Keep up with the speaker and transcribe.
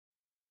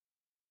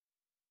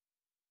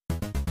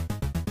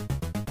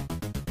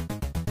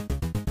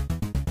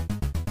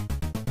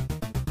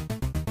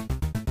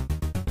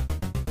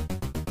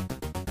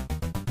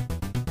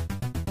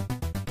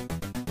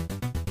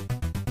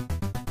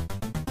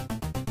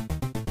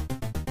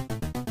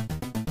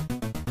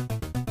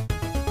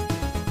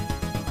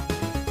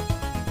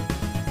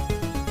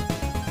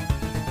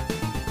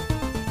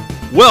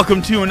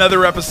Welcome to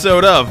another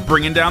episode of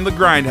Bringing Down the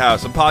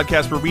Grindhouse, a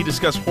podcast where we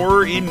discuss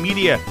horror in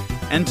media.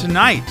 And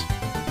tonight,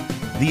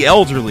 the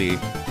elderly,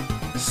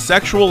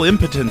 sexual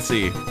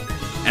impotency,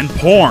 and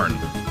porn.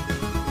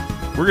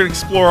 We're going to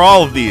explore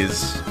all of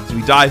these as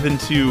we dive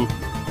into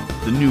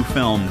the new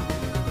film,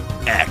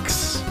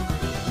 X.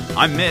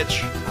 I'm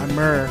Mitch. I'm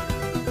Murr.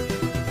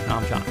 No,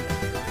 I'm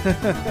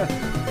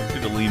Jonathan.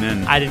 Good to lean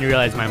in. I didn't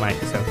realize my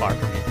mic was so far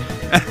from me.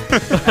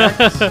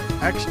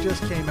 X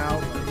just came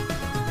out like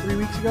 3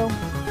 weeks ago.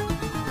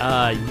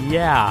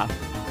 Yeah.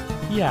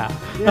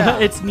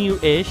 It's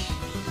new-ish.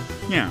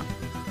 Yeah.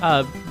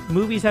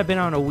 Movies have been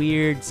on a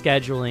weird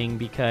scheduling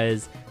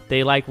because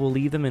they will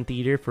leave them in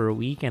theater for a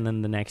week and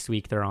then the next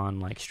week they're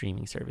on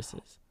streaming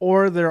services.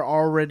 Or they're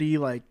already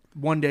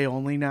one day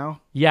only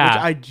now. Yeah.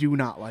 Which I do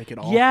not like at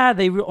all. Yeah,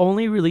 they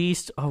only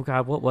released, oh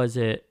God, what was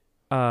it?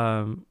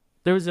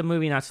 There was a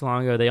movie not so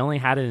long ago. They only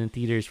had it in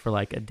theaters for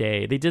a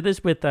day. They did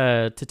this with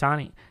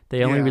Titani.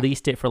 They only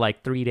released it for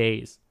 3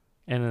 days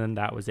and then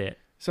that was it.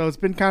 So it's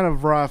been kind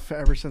of rough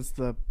ever since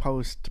the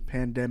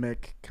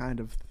post-pandemic kind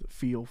of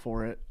feel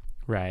for it.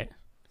 Right.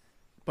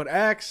 But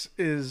X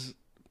is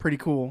pretty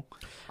cool.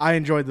 I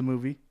enjoyed the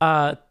movie.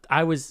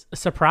 I was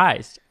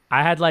surprised.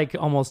 I had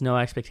almost no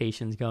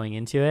expectations going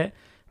into it,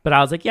 but I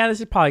was like, yeah, this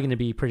is probably going to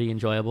be pretty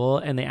enjoyable.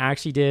 And they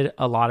actually did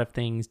a lot of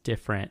things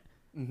different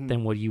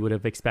than what you would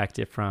have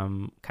expected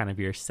from kind of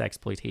your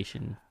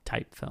sexploitation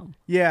type film.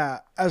 Yeah,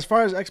 as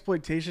far as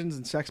exploitations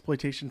and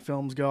sexploitation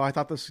films go, I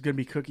thought this was going to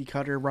be cookie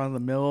cutter, run of the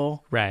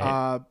mill.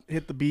 Right.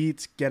 Hit the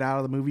beats, get out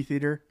of the movie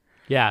theater.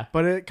 Yeah.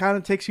 But it kind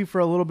of takes you for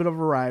a little bit of a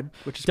ride,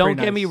 which is Don't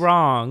pretty get nice. me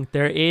wrong.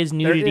 There is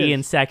nudity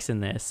and sex in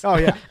this. Oh,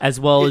 yeah. As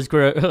well as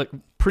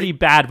pretty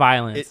bad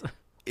violence.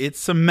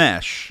 It's a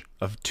mesh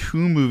of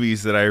two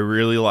movies that I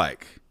really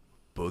like.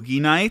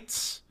 Boogie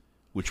Nights,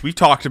 which we've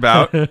talked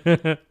about,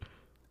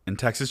 and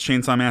Texas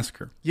Chainsaw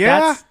Massacre.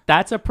 Yeah.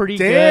 That's a pretty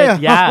Damn.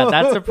 good. Yeah,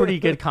 that's a pretty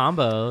good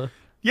combo.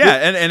 Yeah,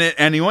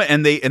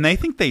 and I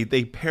think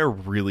they pair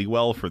really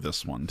well for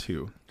this one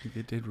too.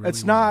 They did really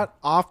It's well. not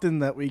often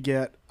that we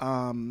get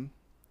a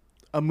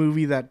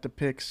movie that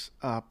depicts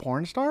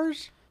porn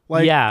stars,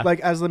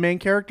 as the main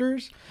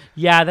characters.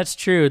 Yeah, that's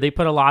true. They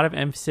put a lot of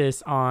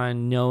emphasis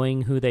on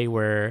knowing who they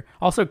were.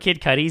 Also,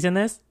 Kid Cudi's in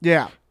this.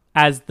 Yeah,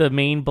 as the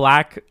main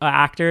black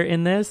actor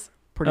in this.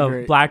 pretty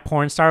great. Black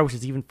porn star, which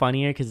is even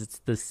funnier because it's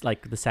this the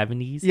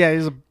 70s. Yeah,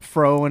 he's a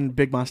fro and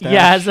big mustache.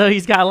 Yeah, so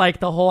he's got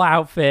the whole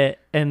outfit,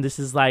 and this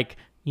is kind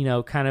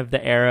of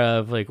the era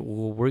of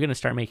we're gonna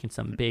start making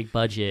some big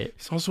budget.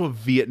 He's also a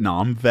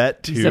Vietnam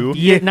vet too. He's a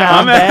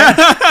Vietnam vet,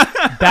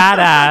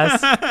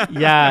 badass.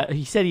 Yeah,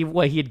 he said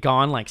he had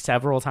gone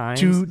several times.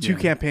 Two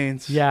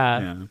campaigns.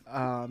 Yeah.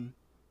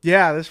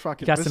 Yeah, this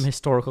fucking Got some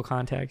historical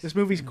context. This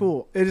movie's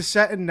cool. It is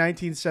set in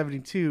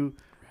 1972,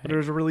 but it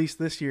was released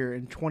this year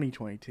in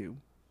 2022.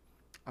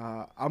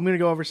 I'm gonna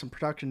go over some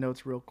production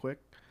notes real quick.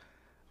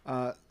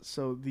 My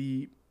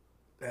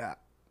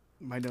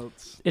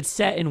notes. It's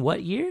set in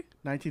what year?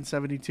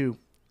 1972.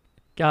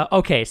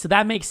 Okay, so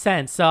that makes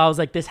sense. So I was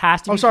like, this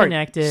has to be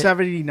connected.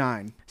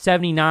 79.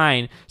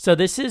 79. So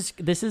this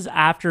is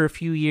after a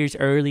few years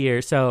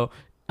earlier. So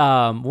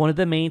one of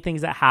the main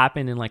things that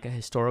happened in a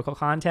historical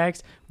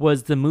context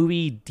was the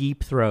movie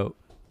Deep Throat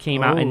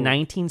came out in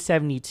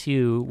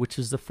 1972, which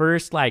was the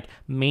first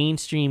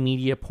mainstream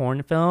media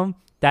porn film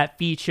that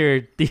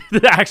featured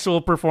the actual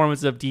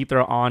performance of Deep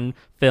Throat on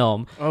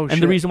film.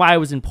 The reason why it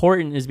was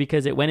important is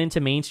because it went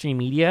into mainstream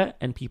media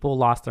and people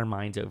lost their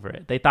minds over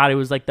it. They thought it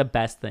was the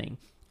best thing.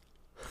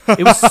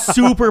 It was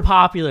super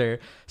popular.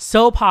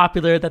 So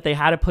popular that they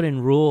had to put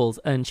in rules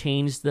and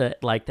change the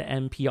the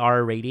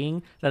NPR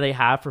rating that they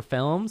have for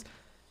films.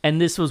 And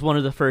this was one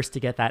of the first to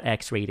get that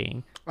X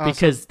rating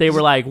because they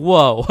were like,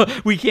 whoa,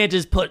 we can't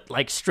just put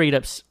straight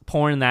up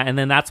porn in that. And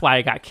then that's why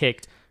I got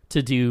kicked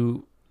to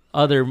do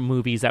other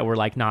movies that were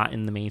not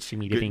in the mainstream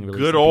media being released.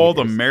 Good old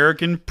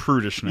American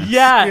prudishness.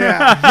 Yeah.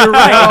 You're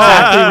right.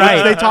 Exactly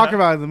right. They talk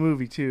about it in the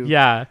movie too.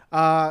 Yeah.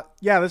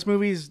 This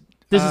movie's.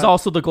 This is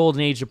also the golden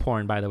age of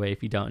porn, by the way,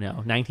 if you don't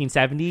know.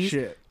 1970s,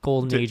 Shit.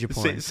 golden age of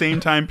porn. Same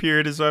time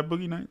period as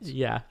Boogie Nights.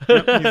 Yeah.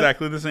 Yep,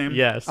 exactly the same.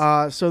 Yes.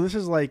 So this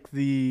is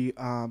the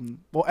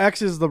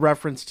X is the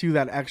reference to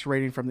that X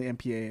rating from the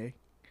MPAA.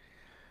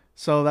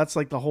 So that's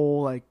the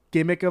whole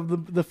gimmick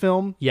of the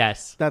film.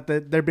 Yes. That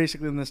they're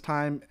basically in this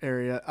time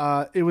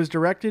area. It was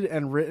directed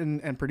and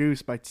written and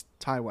produced by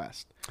Ty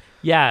West.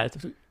 Yeah.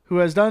 Who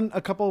has done a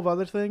couple of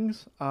other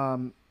things.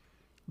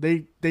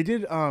 They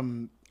did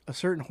a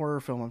certain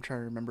horror film. I'm trying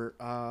to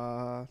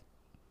remember.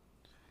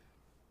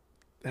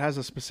 It has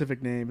a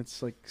specific name. It's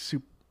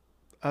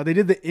they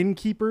did The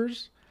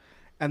Innkeepers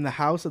and The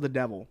House of the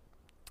Devil.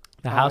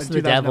 The House of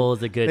the Devil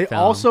is a good film. They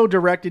also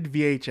directed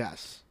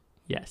VHS.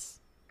 Yes.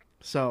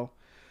 So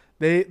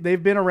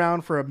they've been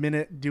around for a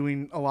minute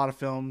doing a lot of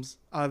films.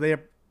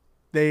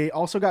 They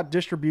also got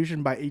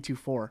distribution by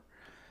A24,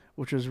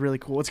 which was really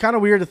cool. It's kind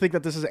of weird to think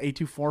that this is an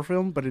A24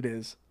 film, but it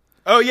is.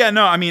 Oh yeah,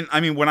 no, I mean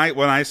when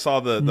I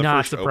saw the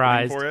Not first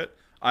surprised. opening for it,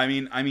 I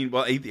mean,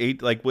 well,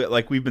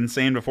 like we've been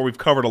saying before, we've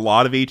covered a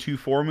lot of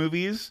A24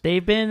 movies.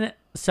 They've been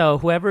So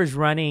whoever's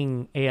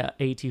running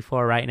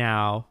A24 right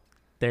now,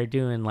 they're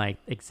doing like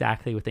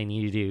exactly what they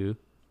need to do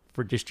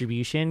for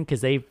distribution,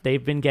 because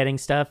they've been getting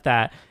stuff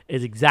that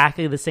is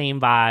exactly the same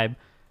vibe,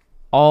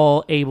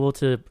 all able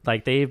to,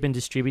 like, they've been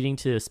distributing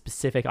to a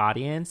specific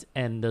audience,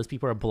 and those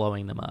people are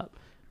blowing them up.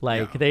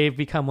 Like, they've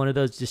become one of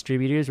those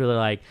distributors where they're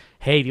like,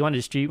 hey, do you want to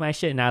distribute my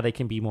shit? And now they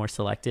can be more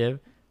selective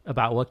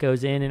about what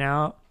goes in and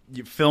out.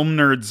 Film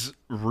nerds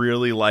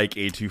really like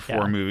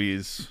A24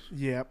 movies.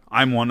 Yep.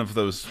 I'm one of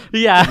those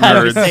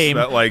nerds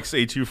that likes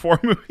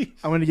A24 movies.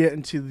 I'm going to get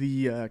into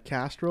the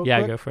cast real quick.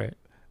 Yeah, go for it.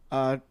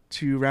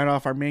 To round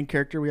off our main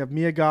character, we have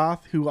Mia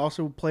Goth, who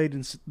also played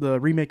in the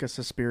remake of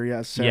Suspiria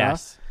as Sarah.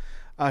 Yes.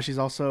 She's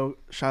also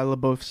Shia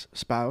LaBeouf's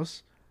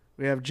spouse.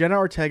 We have Jenna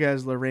Ortega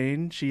as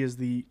Lorraine. She is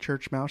the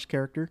church mouse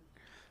character.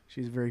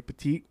 She's very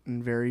petite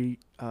and very,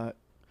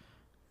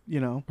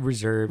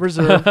 reserved.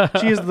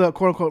 She is the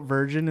quote-unquote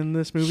virgin in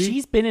this movie.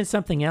 She's been in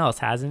something else,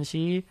 hasn't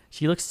she?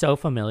 She looks so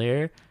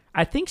familiar.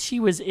 I think she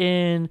was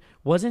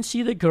wasn't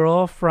she the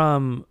girl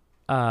from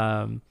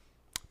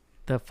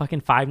the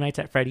fucking Five Nights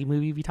at Freddy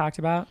movie we talked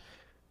about?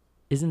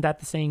 Isn't that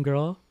the same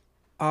girl?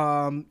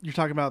 You're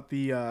talking about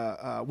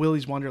the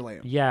Willy's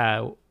Wonderland.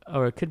 Yeah,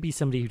 or it could be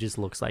somebody who just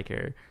looks like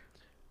her.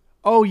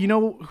 Oh, you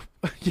know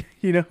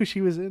who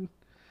she was in?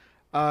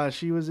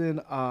 She was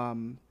in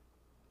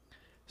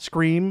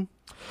Scream.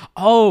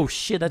 Oh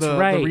shit, that's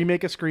right. The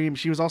remake of Scream.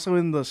 She was also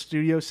in the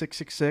Studio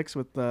 666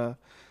 with the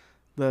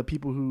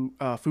people who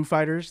Foo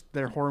Fighters,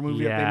 their horror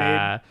movie that they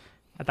made.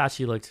 I thought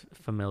she looked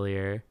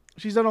familiar.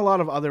 She's done a lot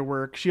of other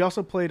work. She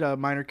also played a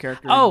minor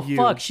character. Oh in You.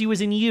 fuck, she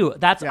was in You.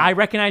 I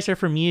recognize her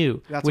from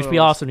You, which we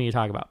also need to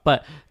talk about.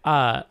 But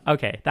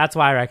okay, that's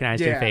why I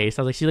recognized her face.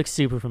 I was like, she looks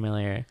super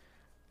familiar.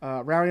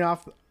 Rounding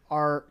off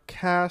our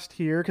cast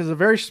here, because it's a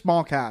very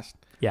small cast.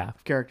 Yeah.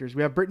 Of characters.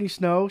 We have Brittany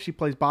Snow. She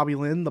plays Bobby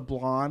Lynn, the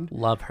blonde.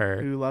 Love her.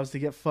 Who loves to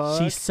get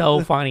fucked. She's so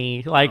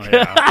funny. Like,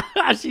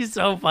 she's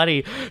so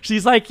funny.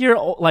 She's like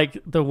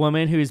the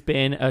woman who's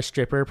been a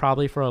stripper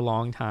probably for a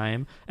long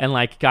time and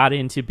like got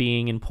into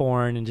being in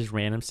porn and just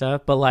random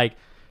stuff. But like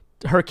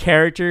her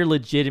character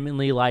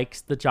legitimately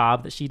likes the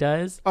job that she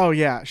does. Oh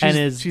yeah.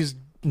 She's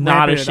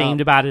not ashamed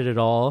about it at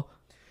all.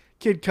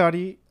 Kid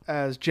Cudi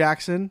as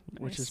Jackson,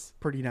 which is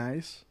pretty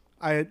nice.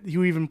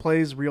 Who even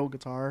plays real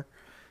guitar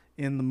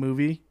in the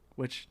movie,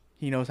 which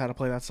he knows how to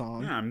play that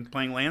song. Yeah, I'm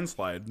playing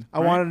Landslide. I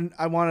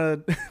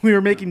wanted. We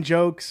were making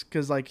jokes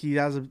because like he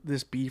has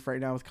this beef right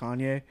now with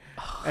Kanye,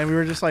 and we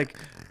were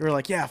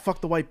like, yeah,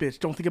 fuck the white bitch.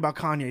 Don't think about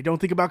Kanye. Don't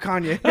think about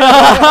Kanye.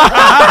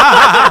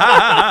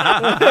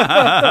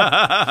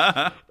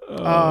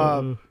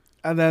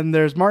 And then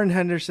there's Martin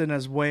Henderson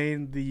as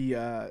Wayne,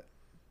 the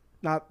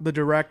not the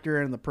director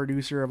and the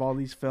producer of all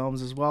these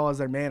films, as well as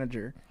their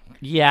manager.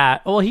 Yeah,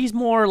 well, he's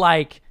more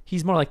like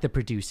the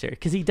producer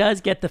because he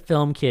does get the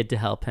film kid to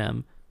help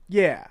him.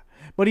 Yeah,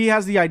 but he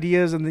has the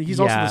ideas and he's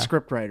also the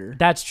script writer.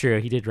 That's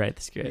true. He did write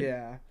the script.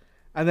 Yeah,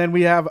 and then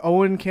we have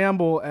Owen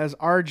Campbell as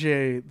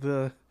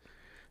RJ.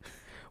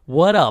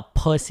 What a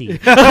pussy.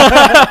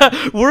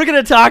 We're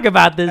gonna talk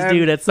about this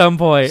dude at some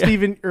point.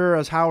 Stephen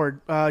as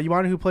Howard. You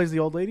want to know who plays the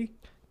old lady?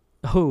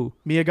 Who?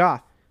 Mia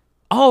Goth.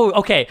 Oh,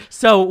 okay.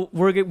 So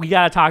we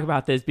got to talk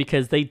about this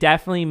because they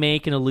definitely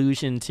make an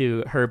allusion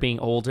to her being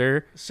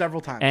older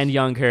several times and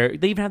younger.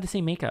 They even have the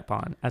same makeup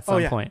on at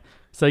some point.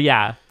 So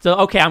yeah. So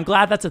okay, I'm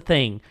glad that's a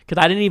thing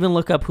because I didn't even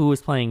look up who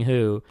was playing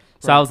who.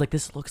 So I was like,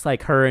 this looks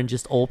like her and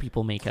just old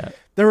people makeup.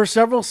 There were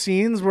several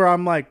scenes where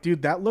I'm like,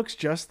 dude, that looks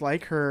just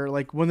like her.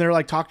 Like when they're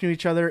like talking to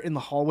each other in the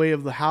hallway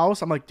of the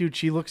house, I'm like, dude,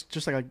 she looks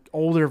just like an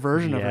older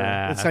version of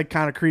her. It's like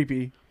kind of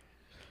creepy.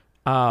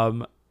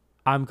 I'm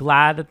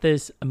glad that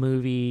this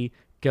movie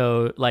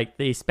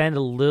they spend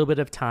a little bit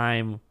of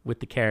time with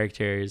the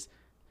characters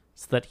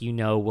so that you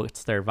know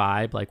what's their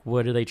vibe. Like,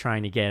 what are they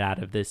trying to get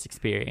out of this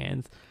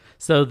experience?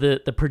 So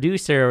the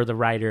producer or the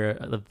writer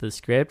of the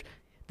script,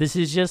 this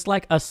is just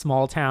like a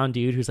small town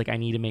dude who's like, I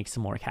need to make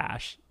some more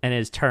cash, and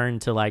is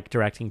turned to like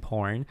directing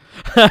porn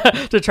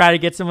to try to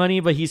get some money.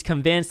 But he's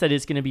convinced that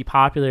it's going to be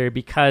popular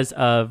because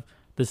of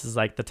this is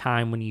like the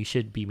time when you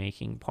should be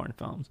making porn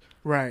films.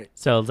 Right.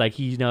 So it's like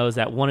he knows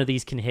that one of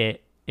these can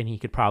hit and he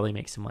could probably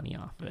make some money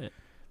off of it.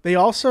 They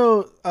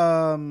also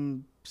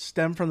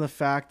stem from the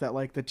fact that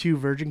like the two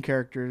virgin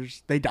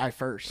characters, they die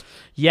first.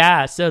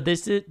 Yeah, so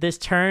this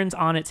turns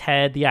on its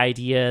head the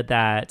idea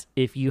that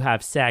if you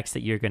have sex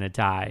that you're going to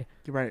die.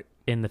 Right.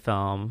 In the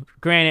film.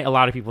 Granted, a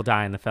lot of people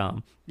die in the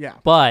film. Yeah.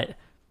 But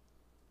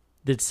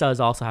this does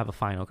also have a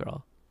final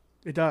girl.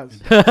 It does.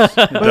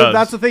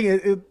 That's the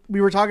thing.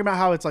 We were talking about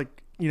how it's like,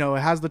 you know,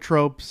 it has the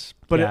tropes,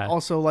 but it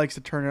also likes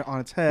to turn it on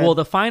its head. Well,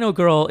 the final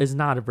girl is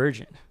not a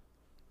virgin.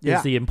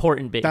 Is the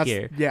important bit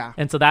here. Yeah.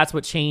 And so that's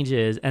what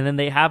changes. And then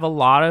they have a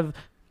lot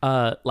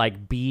of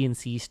like B and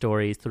C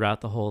stories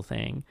throughout the whole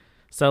thing.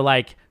 So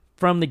like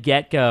from the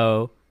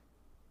get-go,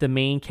 the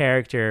main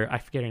character, I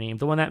forget her name,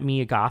 the one that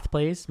Mia Goth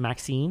plays,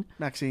 Maxine,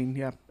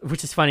 yeah.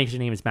 which is funny because her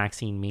name is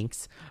Maxine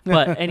Minks.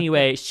 But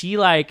anyway, she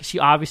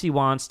obviously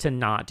wants to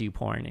not do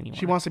porn anymore.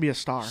 She wants to be a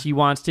star. She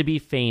wants to be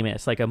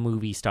famous, like a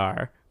movie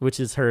star, which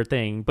is her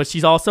thing. But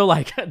she's also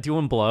like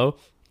doing blow.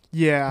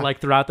 Yeah.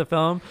 Like throughout the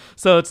film.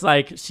 So it's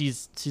like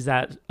she's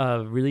at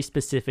a really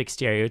specific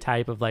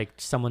stereotype of like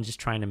someone just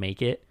trying to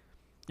make it.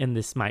 And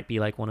this might be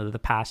like one of the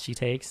paths she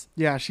takes.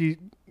 Yeah,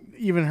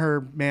 even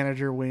her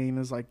manager Wayne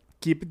is like,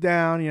 keep it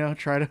down,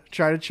 try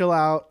to chill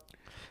out.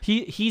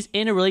 He's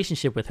in a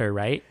relationship with her,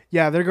 right?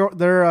 Yeah,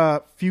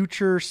 their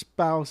future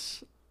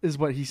spouse is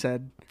what he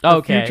said.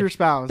 Okay. Future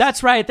spouse.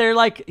 That's right. They're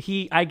like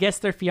I guess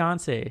they're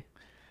fiancé.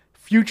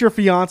 Future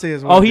fiance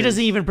is what. He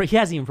hasn't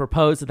even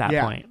proposed at that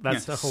point.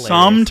 That's hilarious.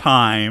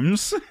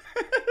 Sometimes.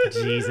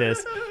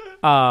 Jesus.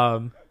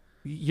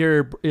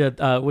 Your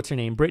what's her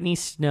name? Brittany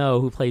Snow,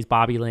 who plays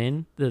Bobby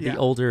Lynn, the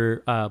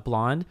older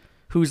blonde,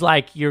 who's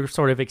like your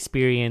sort of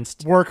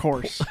experienced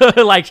workhorse.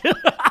 Like,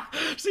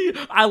 see,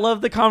 I love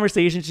the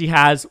conversation she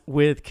has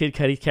with Kid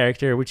Cudi's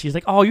character, which she's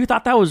like, "Oh, you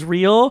thought that was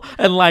real?"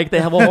 And like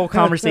they have a whole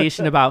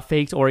conversation about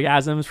faked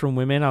orgasms from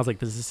women. I was like,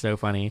 "This is so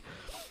funny."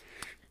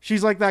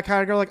 She's like that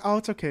kind of girl, like, "Oh,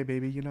 it's okay,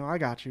 baby. I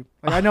got you.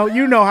 Like, I know,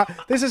 how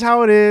this is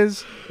how it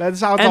is.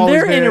 That's how it's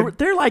always been."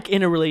 They're like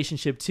in a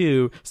relationship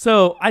too.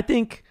 So I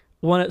think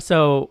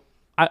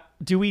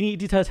do we need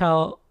to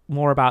tell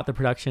more about the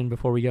production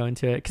before we go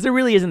into it? Because there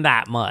really isn't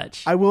that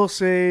much. I will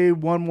say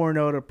one more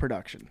note of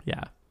production.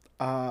 Yeah.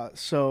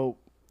 So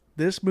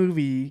this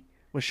movie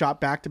was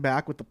shot back to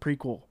back with the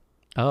prequel.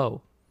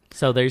 Oh,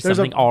 so there's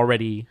something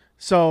already.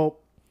 So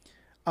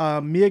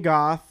Mia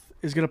Goth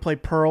is going to play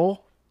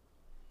Pearl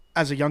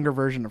as a younger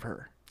version of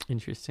her.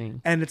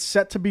 Interesting. And it's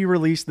set to be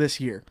released this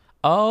year.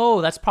 Oh,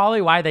 that's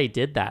probably why they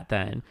did that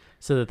then,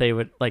 so that they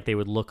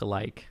would look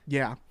alike.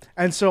 Yeah.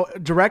 And so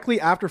directly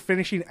after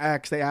finishing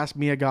X, they asked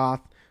Mia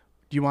Goth,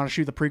 "Do you want to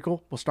shoot the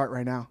prequel? We'll start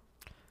right now."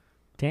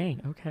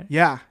 Dang. Okay.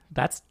 Yeah.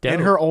 That's dope.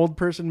 And her old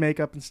person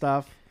makeup and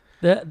stuff.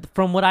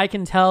 From what I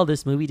can tell,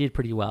 this movie did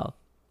pretty well.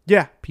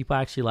 Yeah. People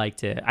actually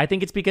liked it. I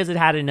think it's because it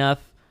had enough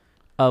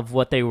of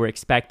what they were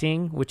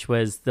expecting, which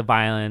was the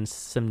violence,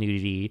 some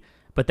nudity,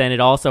 but then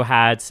it also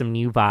had some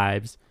new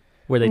vibes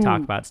where they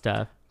talk about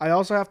stuff. I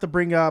also have to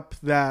bring up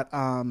that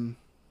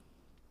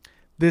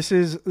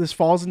this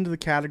falls into the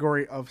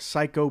category of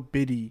Psycho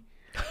Biddy,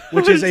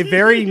 which is a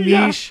very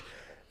niche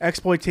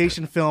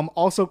exploitation film,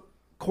 also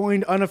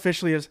coined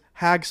unofficially as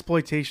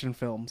hagsploitation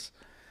films.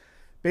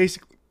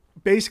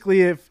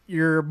 Basically, if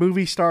your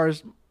movie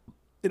stars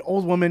an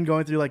old woman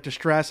going through like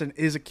distress and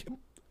is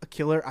a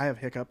killer, I have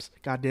hiccups.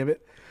 God damn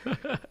it.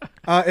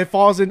 It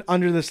falls in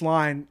under this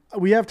line.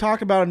 We have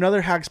talked about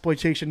another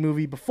hagsploitation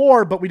movie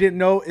before, but we didn't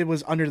know it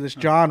was under this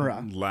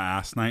genre.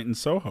 Last Night in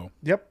Soho.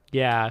 Yep.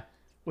 Yeah.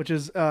 Which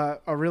is a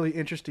really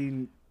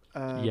interesting.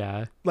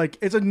 Yeah. Like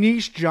it's a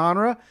niche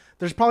genre.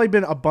 There's probably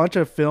been a bunch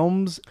of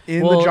films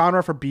in the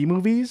genre for B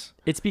movies.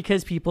 It's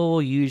because people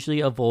will usually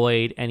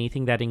avoid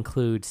anything that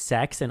includes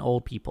sex and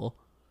old people,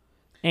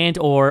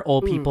 or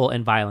old people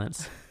and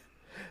violence.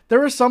 There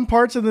were some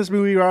parts in this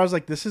movie where I was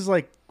like, "This is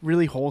like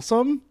really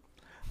wholesome."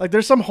 Like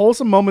there's some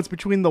wholesome moments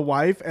between the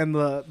wife and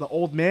the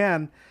old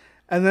man.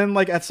 And then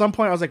like at some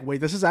point I was like,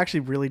 wait, this is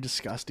actually really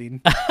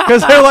disgusting.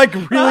 Because they're like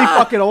really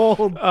fucking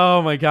old.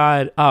 Oh my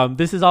God.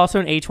 This is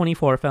also an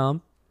A24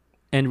 film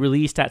and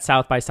released at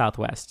South by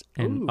Southwest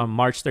on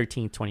March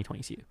 13th,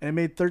 2022. And it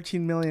made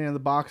 $13 million in the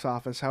box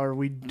office. However,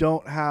 we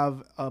don't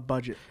have a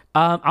budget.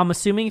 I'm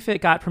assuming if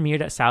it got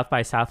premiered at South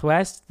by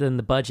Southwest, then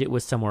the budget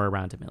was somewhere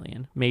around $1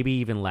 million, maybe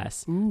even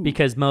less.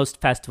 Because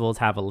most festivals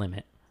have a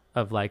limit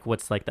of like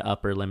what's like the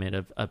upper limit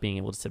of being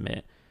able to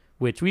submit,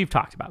 which we've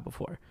talked about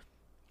before.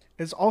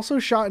 It's also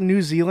shot in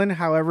New Zealand.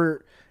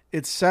 However,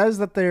 it says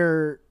that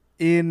they're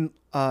in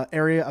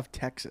area of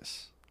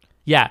Texas.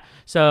 Yeah.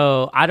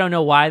 So I don't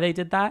know why they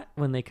did that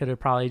when they could have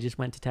probably just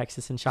went to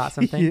Texas and shot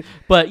something.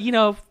 But,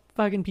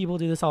 fucking people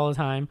do this all the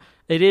time.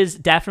 It is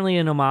definitely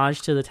an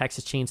homage to the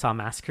Texas Chainsaw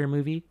Massacre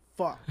movie.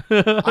 Fuck.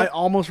 I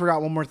almost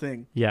forgot one more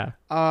thing. Yeah.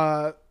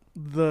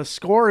 The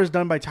score is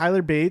done by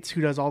Tyler Bates, who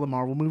does all the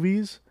Marvel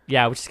movies.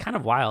 Yeah, which is kind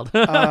of wild.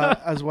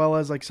 As well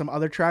as like some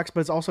other tracks,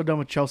 but it's also done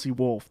with Chelsea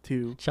Wolfe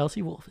too.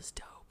 Chelsea Wolfe is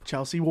dope.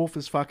 Chelsea Wolfe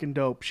is fucking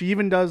dope. She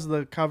even does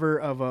the cover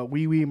of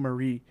Wee Wee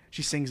Marie.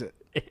 She sings it.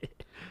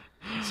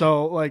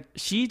 So like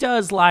she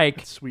does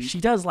like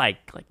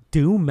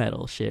doom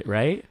metal shit,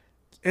 right?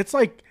 It's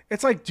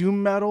like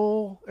doom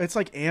metal. It's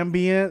like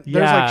ambient.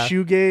 There's like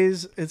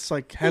shoegaze. It's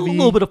like heavy. A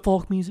little bit of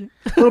folk music.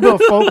 A little bit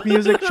of folk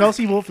music.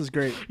 Chelsea Wolfe is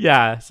great.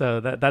 Yeah, so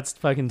that's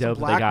fucking dope.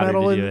 Black they got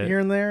metal her to do it. Here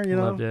and there,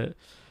 Loved it.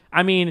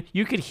 I mean,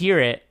 you could hear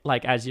it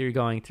like as you're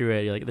going through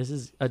it. You're like, this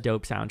is a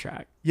dope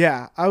soundtrack.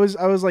 Yeah, I was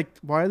like,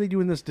 why are they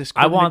doing this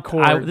discordant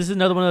chord? This is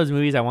another one of those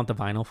movies I want the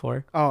vinyl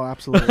for. Oh,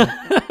 absolutely.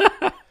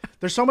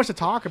 There's so much to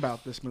talk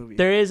about this movie.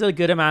 There is a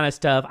good amount of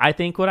stuff. I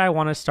think what I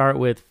want to start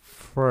with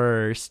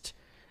first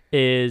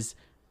is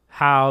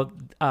how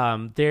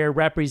they're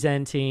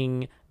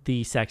representing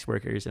the sex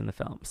workers in the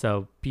film.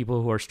 So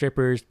people who are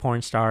strippers,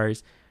 porn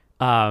stars,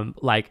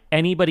 like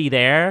anybody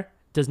there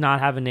does not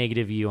have a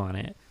negative view on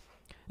it.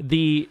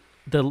 The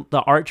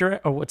art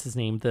director, or what's his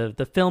name, the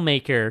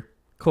filmmaker,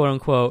 quote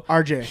unquote,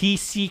 RJ, he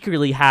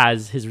secretly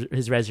has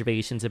his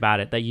reservations about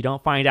it that you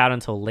don't find out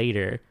until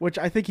later. Which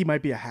I think he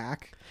might be a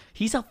hack.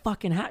 He's a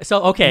fucking hack.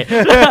 So okay,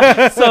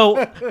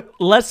 so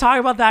let's talk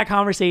about that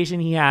conversation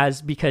he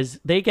has, because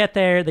they get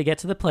there, they get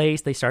to the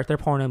place, they start their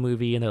porno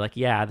movie, and they're like,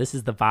 yeah, this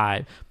is the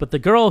vibe. But the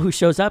girl who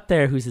shows up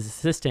there, who's his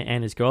assistant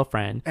and his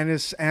girlfriend, and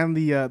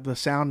the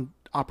sound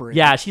operator.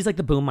 Yeah, she's like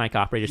the boom mic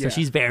operator, so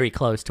she's very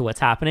close to what's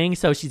happening.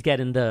 So she's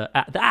getting the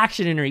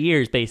action in her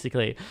ears,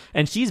 basically,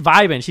 and she's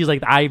vibing. She's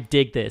like, I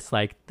dig this.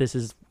 Like, this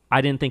is. I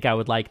didn't think I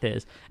would like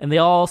this. And they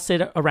all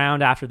sit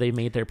around after they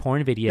made their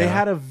porn video. They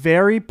had a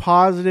very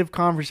positive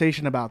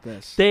conversation about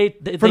this. They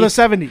the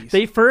 70s.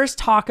 They first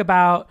talk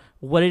about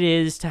what it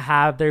is to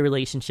have their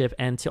relationship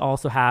and to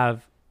also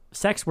have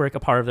sex work a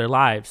part of their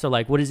lives. So,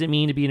 like, what does it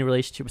mean to be in a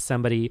relationship with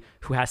somebody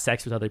who has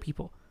sex with other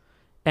people?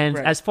 And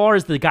as far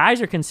as the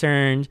guys are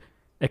concerned,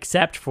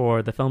 except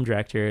for the film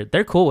director,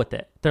 they're cool with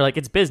it. They're like,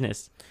 it's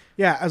business.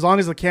 Yeah, as long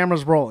as the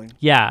camera's rolling.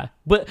 Yeah,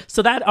 but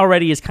so that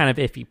already is kind of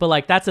iffy. But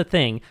like, that's a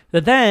thing.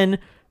 But then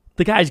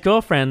the guy's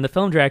girlfriend, the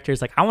film director,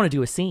 is like, I want to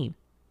do a scene.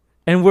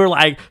 And we're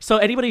like, so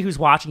anybody who's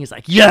watching is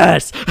like,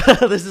 yes,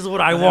 this is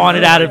what I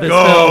wanted out of this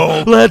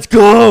film. Let's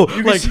go.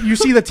 You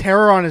see the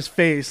terror on his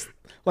face.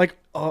 Like,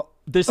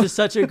 this is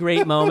such a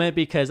great moment,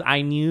 because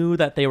I knew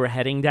that they were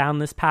heading down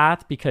this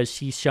path, because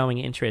she's showing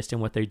interest in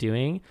what they're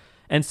doing.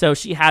 And so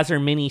she has her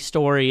mini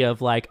story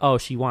of like, oh,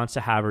 she wants to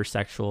have her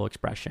sexual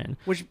expression.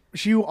 Which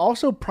she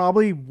also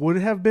probably would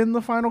have been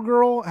the final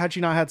girl had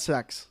she not had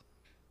sex.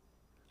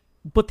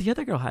 But the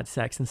other girl had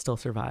sex and still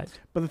survived.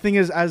 But the thing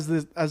is, as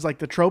like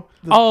the trope.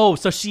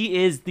 So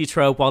she is the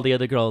trope while the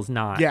other girl is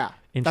not. Yeah,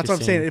 that's what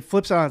I'm saying. It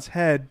flips on its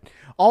head.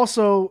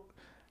 Also,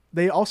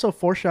 they also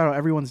foreshadow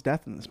everyone's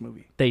death in this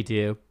movie. They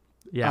do.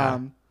 Yeah.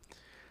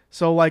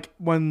 So like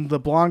when the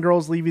blonde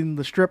girl's leaving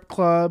the strip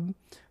club,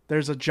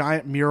 there's a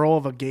giant mural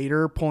of a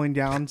gator pulling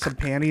down some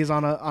panties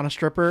on a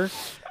stripper.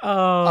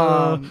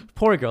 Oh,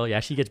 poor girl. Yeah,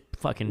 she gets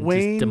fucking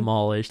Wayne just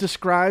demolished.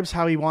 Describes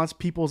how he wants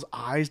people's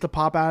eyes to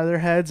pop out of their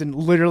heads, and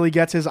literally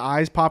gets his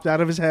eyes popped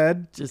out of his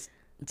head.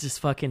 Just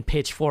fucking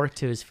pitchfork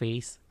to his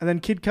face. And then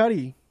Kid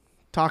Cudi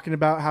talking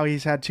about how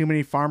he's had too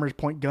many farmers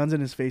point guns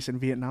in his face in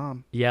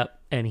Vietnam. Yep,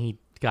 and he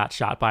got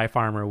shot by a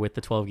farmer with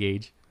the 12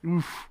 gauge.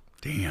 Oof.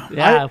 Damn.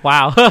 Yeah,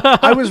 wow.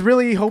 I was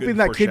really hoping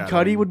that Kid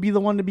Cudi would be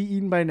the one to be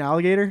eaten by an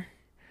alligator.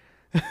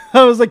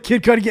 I was like,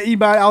 Kid Cudi get eaten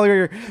by an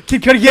alligator.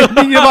 Kid Cudi get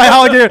eaten by an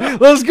alligator.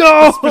 Let's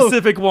go.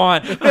 Specific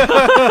one.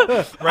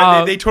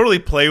 Right. They totally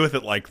play with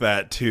it like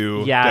that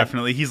too. Yeah.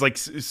 Definitely. He's like,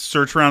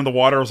 search around the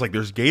water. I was like,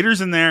 there's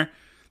gators in there.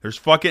 There's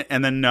fucking,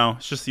 and then no,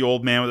 it's just the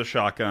old man with a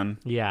shotgun.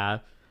 Yeah.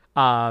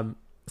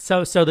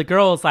 So the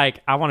girl is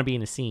like, I want to be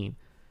in a scene.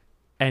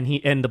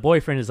 And the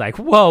boyfriend is like,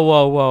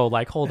 whoa,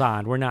 like, hold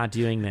on, we're not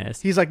doing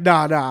this. He's like,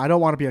 nah, I don't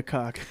want to be a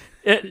cuck.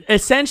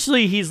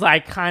 Essentially, he's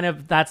like, kind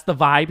of, that's the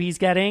vibe he's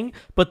getting.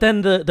 But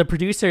then the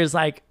producer is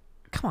like,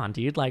 come on,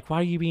 dude, like,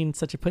 why are you being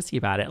such a pussy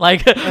about it?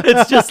 Like,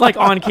 it's just like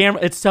on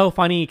camera. It's so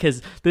funny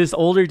because this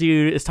older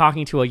dude is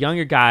talking to a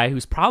younger guy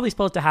who's probably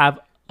supposed to have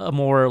a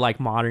more like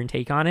modern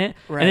take on it,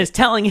 and is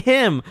telling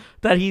him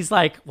that he's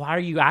like, why are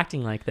you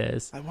acting like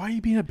this? Why are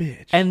you being a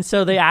bitch? And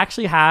so they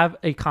actually have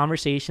a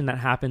conversation that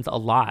happens a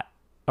lot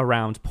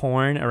around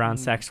porn, around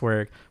sex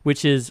work,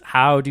 which is,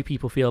 how do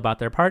people feel about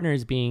their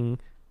partners being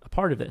a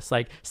part of this?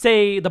 Like,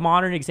 say the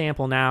modern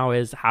example now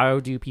is, how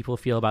do people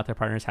feel about their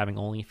partners having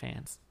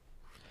OnlyFans?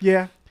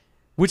 Yeah.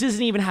 Which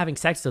isn't even having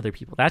sex with other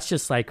people. That's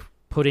just like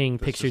putting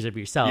pictures of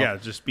yourself. Yeah,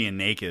 just being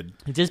naked.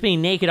 Just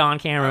being naked on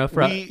camera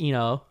you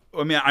know.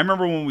 I mean, I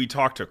remember when we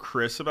talked to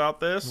Chris about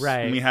this.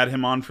 Right. When we had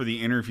him on for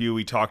the interview,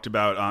 we talked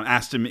about,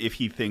 asked him if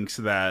he thinks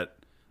that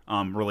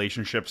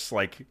relationships,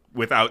 like,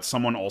 without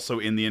someone also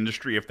in the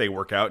industry, if they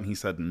work out, and he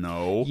said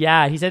no.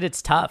 Yeah, he said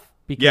it's tough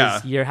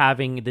because you're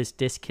having this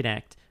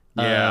disconnect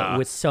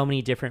with so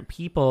many different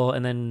people,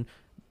 and then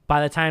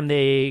by the time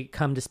they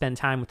come to spend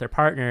time with their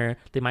partner,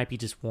 they might be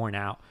just worn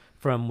out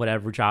from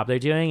whatever job they're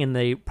doing, and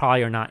they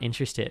probably are not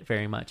interested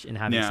very much in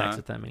having sex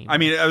with them anymore. I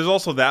mean, there's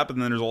also that, but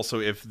then there's also,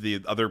 if the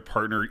other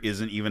partner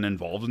isn't even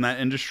involved in that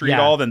industry at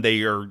all, then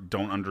they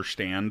don't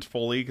understand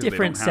fully.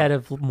 Different set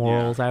of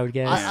morals, I would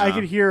guess. I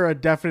could hear a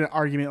definite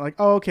argument like,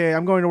 oh, okay,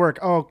 I'm going to work.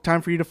 Oh,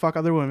 time for you to fuck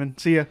other women.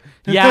 See ya.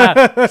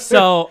 Yeah,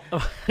 so...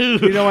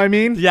 you know what I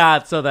mean?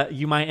 Yeah, so that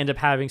you might end up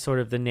having sort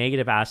of the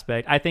negative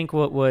aspect. I think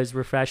what was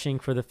refreshing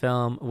for the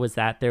film was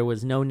that there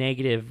was no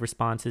negative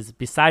responses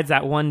besides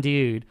that one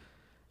dude.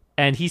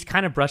 And he's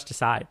kind of brushed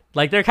aside.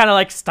 Like, they're kind of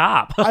like,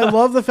 stop. I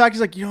love the fact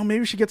he's like,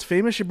 maybe she gets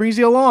famous. She brings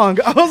you along.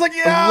 I was like,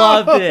 yeah.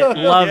 Loved it.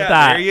 Loved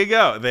that.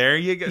 There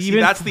you go. See,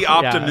 that's the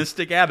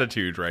optimistic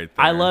attitude right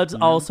there. I loved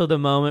also the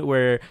moment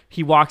where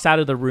he walks out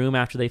of the room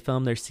after they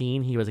film their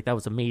scene. He was like, that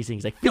was amazing.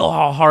 He's like, feel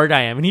how hard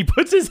I am. And he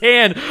puts his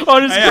hand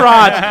on his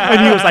crotch.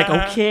 And he was like,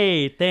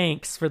 okay,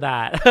 thanks for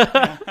that.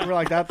 We're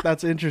like,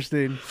 that's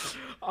interesting.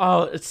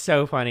 Oh, it's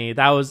so funny.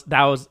 That was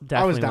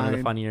definitely one of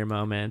the funnier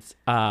moments.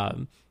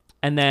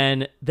 And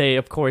then they,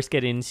 of course,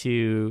 get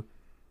into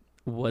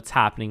what's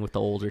happening with the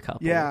older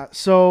couple. Yeah.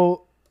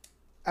 So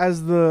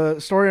as the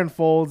story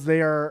unfolds,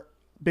 they are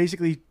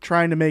basically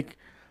trying to make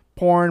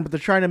porn, but they're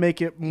trying to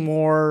make it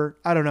more,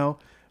 I don't know,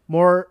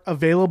 more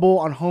available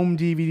on home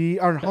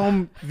DVD, on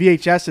home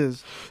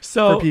VHSs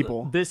for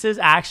people. This is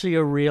actually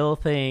a real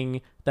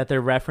thing that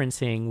they're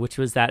referencing, which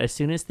was that as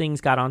soon as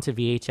things got onto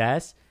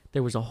VHS,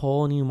 there was a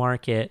whole new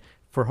market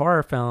for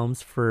horror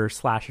films, for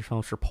slasher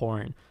films, for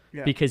porn.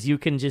 Yeah. Because you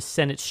can just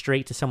send it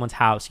straight to someone's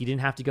house. You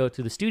didn't have to go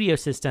through the studio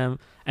system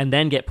and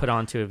then get put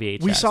onto a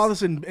VHS. We saw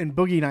this in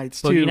Boogie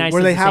Nights too,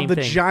 where they have the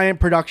giant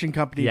production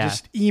company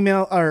just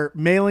email or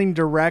mailing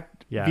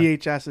direct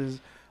VHSs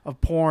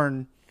of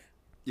porn.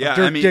 Yeah,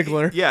 Dirk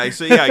Diggler. Yeah,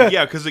 so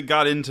because it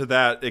got into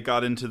that. It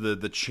got into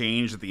the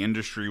change that the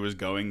industry was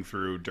going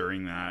through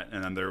during that,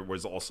 and then there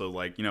was also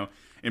like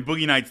in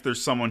Boogie Nights,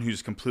 there's someone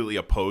who's completely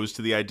opposed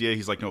to the idea.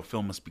 He's like, no,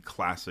 film must be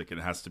classic. It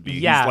has to be.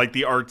 Yeah. He's like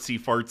the artsy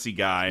fartsy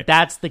guy.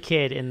 That's the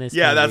kid in this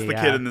movie. Yeah, that's the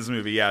kid in this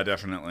movie. Yeah,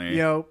 definitely.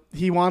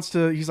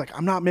 He's like,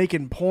 I'm not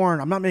making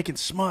porn. I'm not making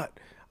smut.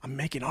 I'm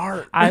making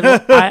art. I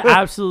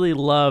absolutely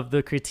love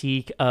the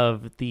critique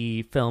of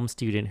the film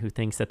student who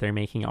thinks that they're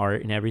making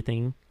art and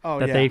everything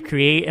they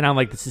create. And I'm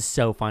like, this is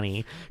so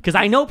funny. Because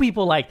I know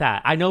people like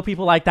that. I know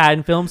people like that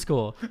in film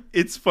school.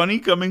 It's funny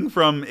coming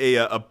from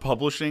a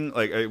publishing,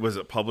 like, was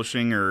it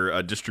publishing or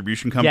a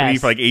distribution company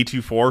for like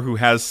A24, who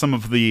has some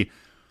of the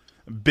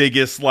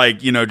biggest, like,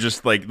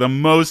 just like the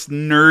most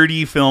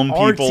nerdy film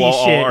people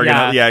are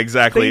gonna,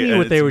 exactly. They knew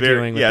what they were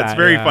doing with it's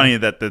very funny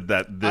that this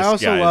I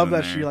also love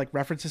that she like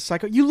references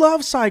Psycho. You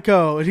love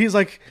Psycho, and he's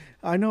like,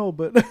 I know,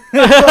 but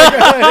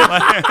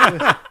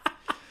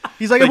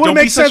he's like, it wouldn't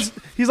make sense.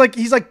 He's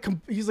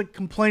like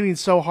complaining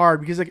so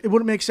hard because like it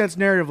wouldn't make sense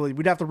narratively.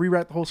 We'd have to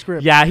rewrite the whole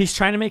script. Yeah, he's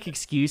trying to make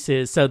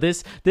excuses. So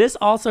this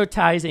also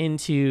ties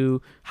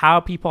into how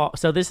people.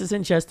 So this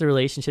isn't just the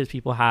relationships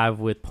people have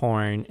with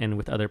porn and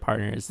with other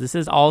partners. This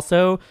is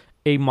also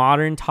a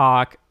modern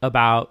talk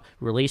about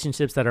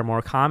relationships that are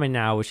more common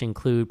now, which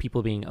include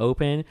people being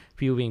open,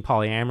 people being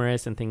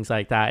polyamorous, and things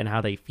like that, and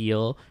how they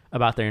feel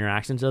about their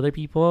interactions with other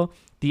people.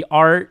 The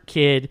art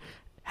kid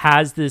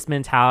has this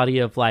mentality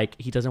of like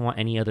he doesn't want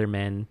any other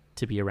men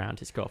to be around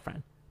his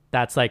girlfriend.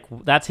 That's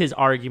his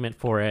argument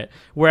for it.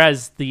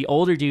 Whereas the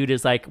older dude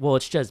is like, well,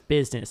 it's just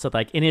business. So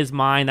like in his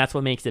mind, that's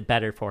what makes it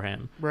better for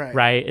him.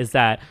 Right? Is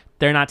that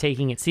they're not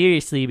taking it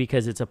seriously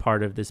because it's a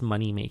part of this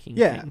money making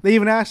thing. They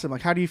even asked him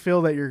like, how do you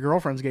feel that your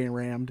girlfriend's getting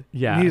rammed?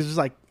 Yeah. And he's just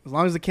like, as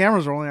long as the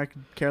camera's rolling, I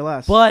could care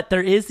less. But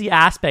there is the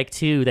aspect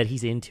too that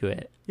he's into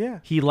it. Yeah.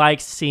 He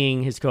likes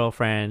seeing his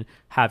girlfriend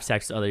have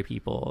sex with other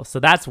people. So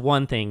that's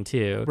one thing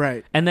too.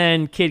 Right. And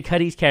then Kid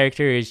Cudi's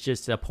character is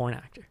just a porn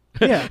actor.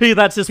 Yeah.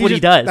 That's just what he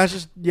does. That's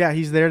just,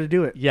 he's there to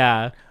do it.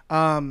 Yeah.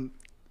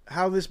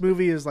 How this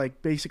movie is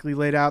like basically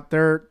laid out,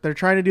 they're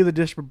trying to do the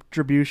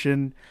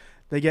distribution.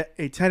 They get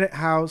a tenant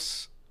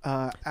house.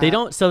 So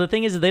the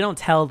thing is they don't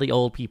tell the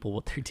old people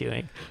what they're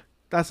doing.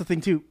 That's the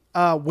thing too.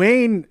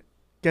 Wayne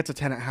gets a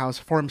tenant house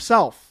for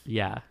himself.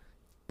 Yeah.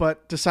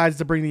 But decides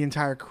to bring the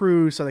entire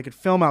crew so they could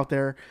film out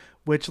there,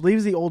 which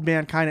leaves the old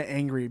man kind of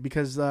angry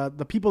because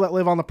the people that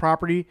live on the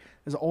property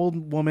is an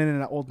old woman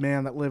and an old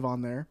man that live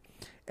on there,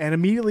 and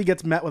immediately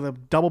gets met with a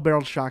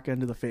double-barreled shotgun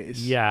to the face.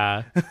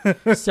 Yeah.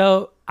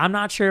 So I'm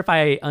not sure if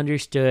I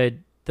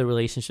understood the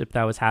relationship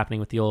that was happening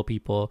with the old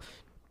people.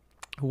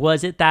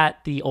 Was it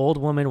that the old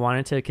woman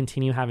wanted to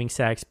continue having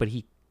sex, but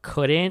he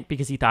couldn't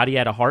because he thought he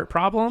had a heart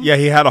problem? Yeah,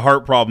 he had a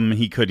heart problem and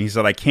he couldn't. He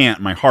said, I can't,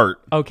 my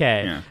heart.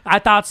 Okay. Yeah. I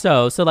thought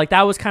so. So like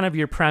that was kind of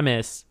your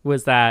premise,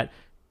 was that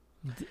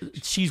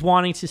she's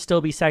wanting to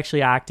still be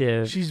sexually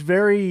active. She's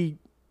very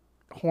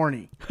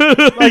horny.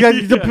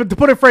 To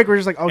put it frank, we're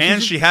just like,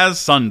 and she has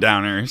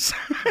sundowners.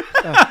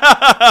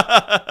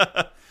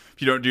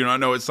 If you do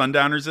not know what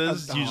sundowners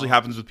is, it usually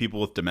happens with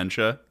people with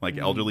dementia, like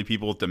elderly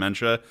people with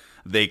dementia.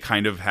 They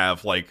kind of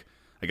have like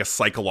a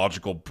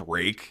psychological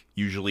break,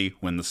 usually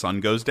when the sun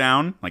goes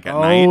down, like at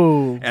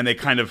night, and they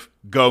kind of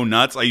go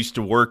nuts. I used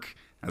to work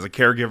as a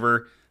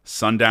caregiver.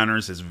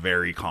 Sundowners is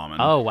very common.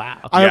 Oh,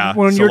 wow.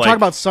 When you were talking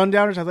about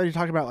sundowners, I thought you were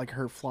talking about like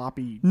her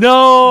floppy.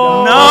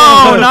 No,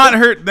 not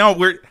her.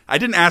 No, I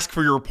didn't ask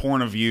for your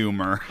point of view,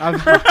 Mur.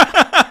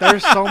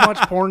 There's so much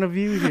point of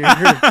view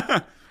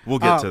here. We'll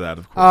get to that,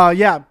 of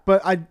course.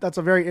 But that's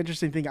a very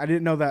interesting thing. I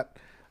didn't know that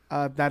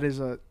that is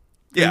a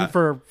thing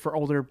for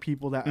older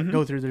people that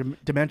go through the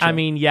dementia. I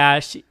mean,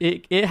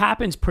 it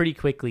happens pretty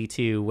quickly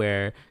too,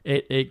 where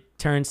it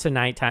turns to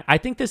nighttime. I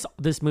think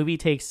this movie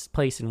takes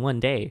place in one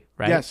day,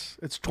 right? Yes,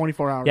 it's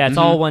 24 hours. Yeah, it's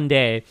all one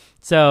day.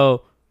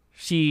 So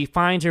she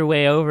finds her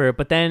way over,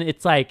 but then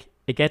it's like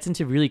it gets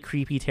into really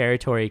creepy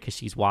territory because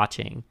she's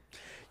watching.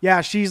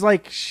 Yeah, she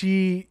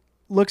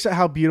looks at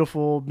how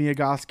beautiful Mia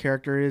Goth's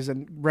character is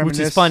and reminisces. Which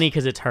is funny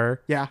because it's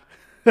her. Yeah.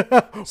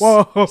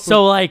 Whoa.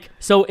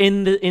 So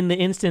in the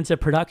instance of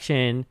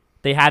production,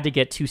 they had to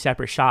get two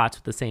separate shots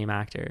with the same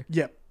actor.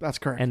 Yep, that's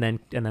correct. And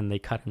then they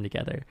cut them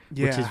together,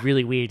 which is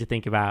really weird to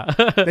think about.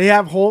 They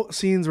have whole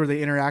scenes where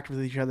they interact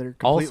with each other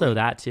completely. Also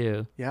that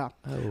too. Yeah.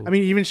 Oh. I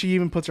mean, she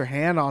even puts her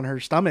hand on her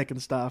stomach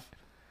and stuff.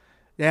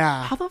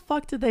 Yeah. How the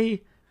fuck did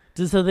they...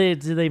 So do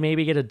they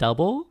maybe get a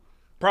double?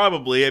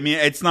 Probably. I mean,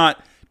 it's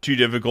not too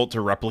difficult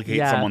to replicate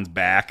someone's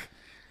back.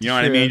 You know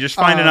what I Sure. mean? Just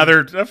find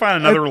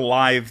another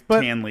live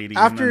tan lady.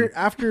 After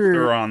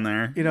they're on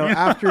there. You know,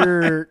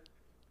 after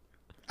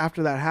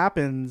that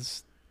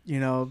happens, you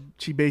know,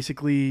 she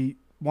basically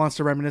wants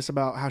to reminisce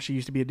about how she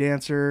used to be a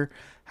dancer,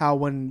 how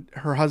when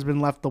her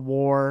husband left the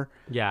war,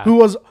 who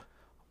was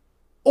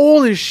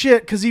old as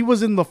shit because he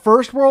was in the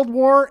First World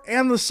War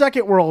and the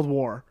Second World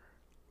War.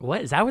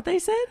 What? Is that what they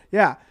said?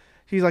 Yeah.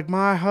 She's like,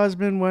 my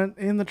husband went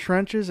in the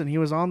trenches and he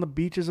was on the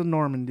beaches of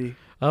Normandy.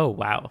 Oh,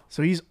 wow.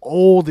 So he's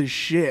old as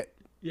shit.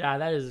 Yeah,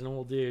 that is an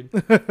old dude.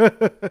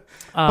 But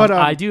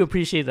I do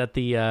appreciate that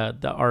the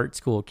art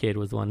school kid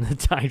was the one that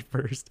died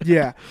first.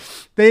 Yeah.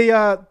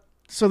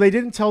 So they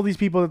didn't tell these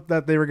people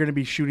that they were going to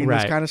be shooting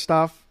this kind of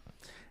stuff.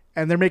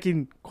 And they're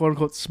making quote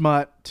unquote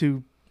smut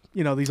to,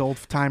 you know, these old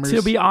timers.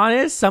 To be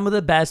honest, some of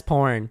the best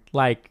porn,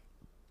 like,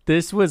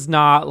 this was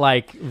not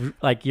like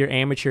your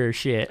amateur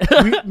shit.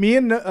 Me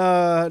and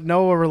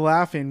Noah were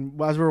laughing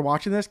as we were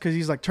watching this because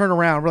he's like, turn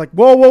around. We're like,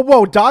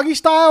 whoa, doggy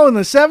style in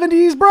the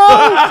 70s, bro?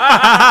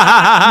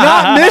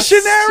 Not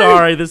missionary?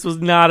 Sorry, this was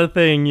not a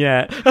thing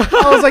yet.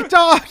 I was like,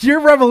 dog, you're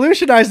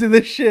revolutionizing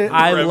this shit.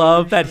 I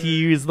love that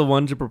he is the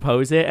one to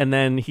propose it, and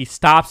then he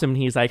stops him and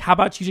he's like, how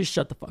about you just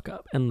shut the fuck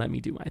up and let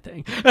me do my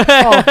thing?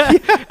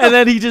 And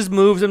then he just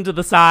moves him to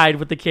the side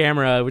with the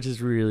camera, which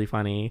is really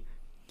funny.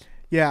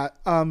 Yeah,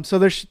 so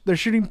they're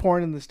shooting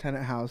porn in this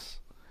tenant house,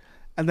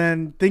 and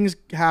then things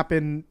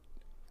happen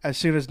as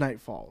soon as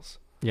night falls.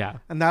 Yeah,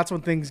 and that's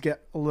when things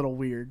get a little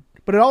weird.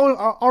 But it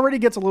already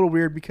gets a little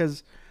weird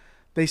because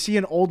they see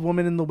an old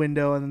woman in the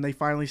window, and then they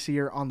finally see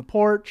her on the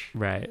porch.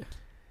 Right.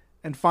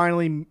 And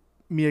finally,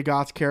 Mia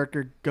Goth's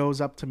character goes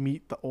up to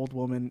meet the old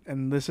woman,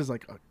 and this is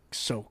like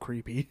so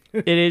creepy.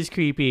 It is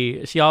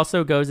creepy. She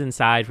also goes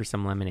inside for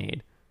some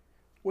lemonade,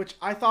 which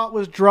I thought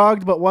was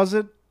drugged, but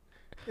wasn't.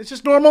 It's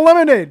just normal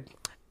lemonade.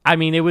 I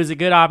mean, it was a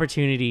good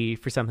opportunity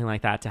for something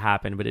like that to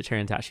happen, but it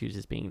turns out she was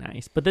just being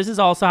nice. But this is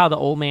also how the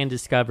old man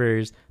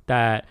discovers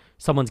that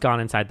someone's gone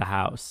inside the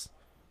house.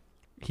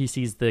 He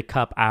sees the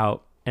cup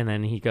out, and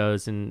then he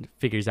goes and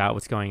figures out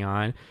what's going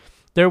on.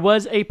 There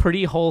was a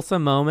pretty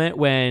wholesome moment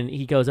when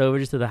he goes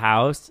over to the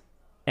house,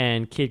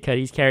 and Kid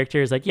Cudi's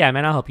character is like, yeah,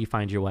 man, I'll help you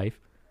find your wife.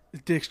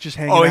 Dick's just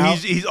hanging out.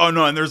 He's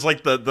and there's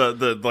like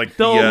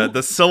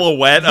the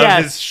silhouette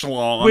of his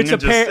schlong, which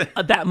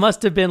that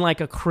must have been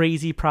like a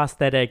crazy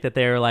prosthetic that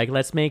they were like,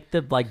 let's make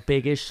the like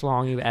biggest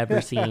schlong you've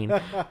ever seen.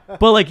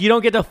 But like you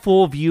don't get a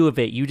full view of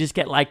it. You just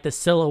get like the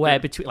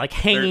silhouette between like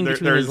hanging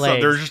between his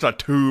legs. There's just a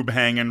tube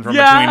hanging from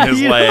between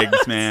his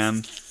legs,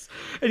 man.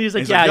 And he's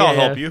like, I'll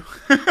help you.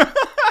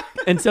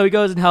 And so he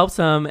goes and helps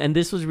him. And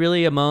this was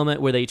really a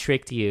moment where they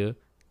tricked you,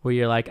 where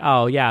you're like,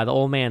 oh yeah, the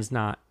old man's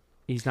not.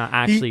 He's not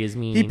actually as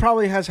mean. He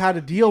probably has had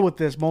to deal with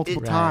this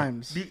multiple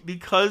times.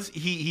 Because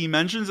he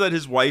mentions that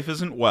his wife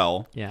isn't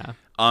well. Yeah.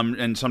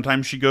 And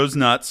sometimes she goes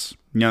nuts.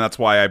 You know, that's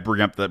why I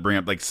bring up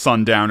like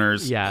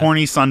sundowners. Yeah.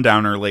 Horny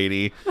sundowner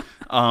lady.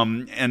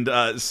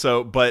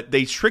 But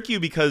they trick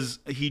you because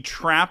he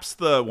traps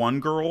the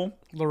one girl,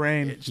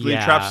 Lorraine. He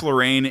traps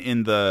Lorraine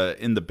in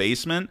the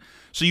basement.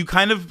 So you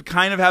kind of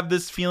have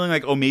this feeling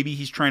like, oh, maybe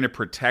he's trying to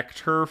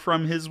protect her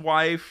from his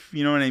wife.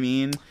 You know what I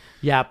mean?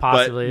 Yeah,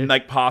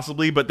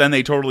 possibly. But then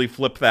they totally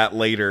flip that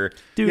later.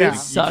 Dude, yeah. it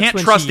sucks. You can't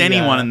trust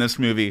anyone in this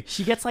movie.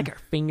 She gets like her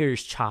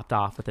fingers chopped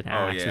off with an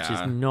axe, which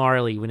is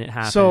gnarly when it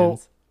happens.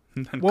 So,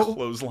 and then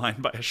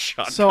clotheslined by a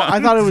shotgun. So I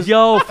thought it was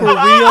for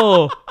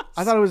real.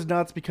 I thought it was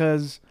nuts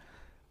because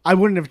I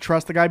wouldn't have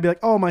trusted the guy. I'd be like,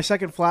 oh, my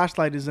second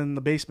flashlight is in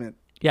the basement.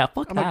 Yeah,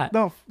 fuck I'm that. like,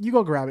 no, you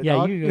go grab it. Yeah,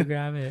 dog. you go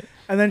grab it.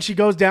 And then she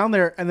goes down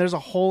there, and there's a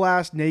whole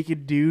ass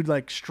naked dude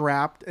like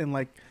strapped and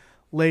like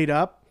laid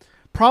up,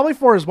 probably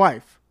for his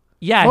wife.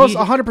 Yeah, well,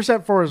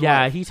 100% for his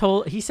wife.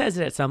 Yeah, he says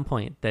it at some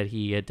point that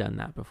he had done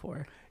that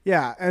before.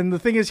 Yeah, and the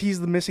thing is,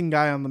 he's the missing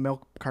guy on the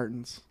milk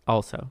cartons.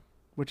 Also,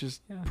 which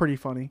is pretty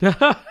funny.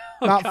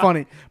 Not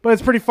funny, but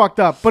it's pretty fucked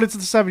up. But it's the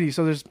 70s,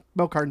 so there's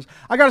milk cartons.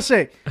 I gotta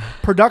say,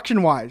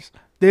 production-wise,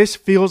 this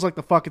feels like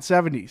the fucking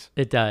 70s.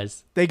 It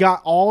does. They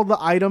got all the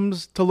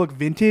items to look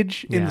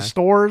vintage in the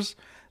stores.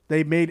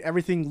 They made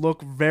everything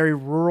look very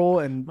rural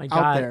and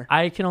out there.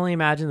 I can only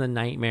imagine the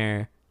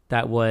nightmare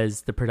that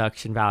was the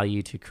production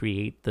value to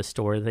create the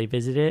store they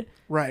visited.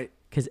 Right.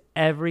 Because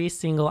every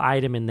single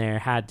item in there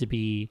had to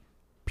be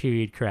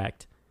period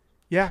correct.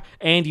 Yeah.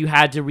 And you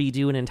had to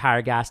redo an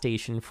entire gas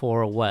station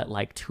for what,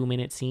 like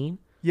 2-minute scene?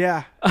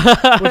 Yeah.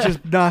 Which is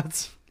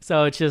nuts.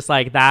 So it's just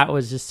like that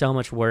was just so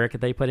much work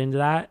that they put into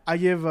that. I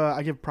give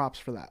props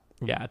for that.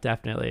 Yeah,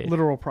 definitely.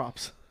 Literal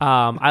props.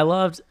 I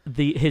loved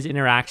his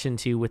interaction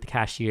too with the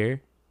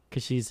cashier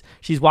because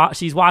she's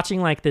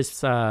watching like this.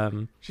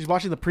 She's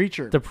watching The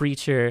Preacher. The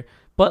Preacher,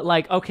 but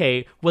like,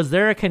 okay, was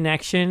there a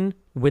connection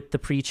with The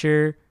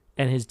Preacher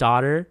and his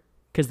daughter?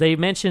 Because they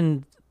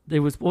mentioned it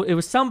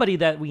was somebody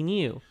that we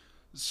knew.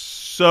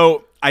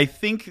 So I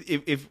think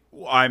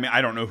I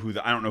don't know who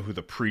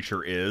the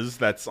preacher is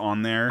that's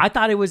on there. I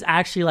thought it was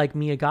actually like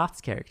Mia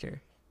Goth's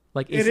character.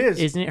 Like, It is.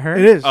 Isn't it her?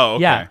 It is. Oh,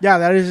 okay. Yeah. Yeah,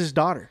 that is his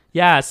daughter.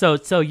 Yeah.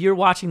 So you're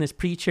watching this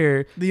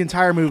preacher. The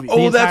entire movie.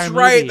 Oh, entire that's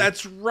right. movie.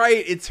 That's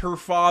right. It's her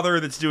father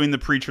that's doing the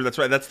preacher. That's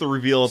right. That's the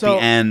reveal at So-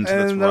 the end. And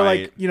That's they're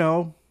right. like, you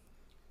know,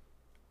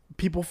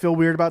 people feel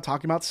weird about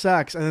talking about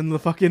sex, and then the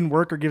fucking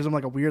worker gives them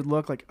like a weird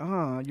look, like,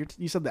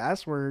 you said the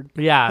S word.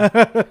 Yeah.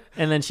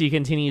 And then she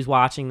continues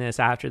watching this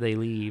after they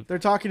leave. They're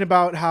talking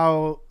about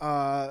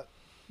how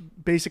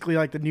basically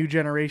like the new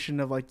generation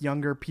of like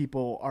younger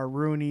people are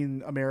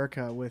ruining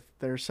America with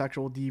their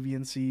sexual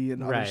deviancy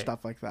and other Right.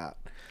 stuff like that.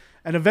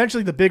 And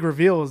eventually the big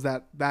reveal is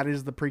that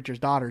is the preacher's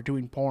daughter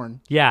doing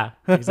porn. Yeah,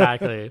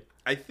 exactly.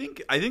 I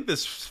think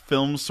this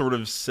film sort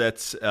of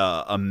sets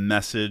a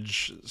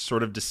message,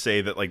 sort of to say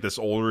that like this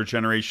older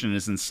generation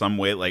is in some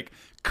way like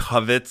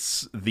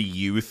covets the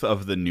youth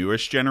of the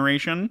newest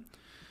generation,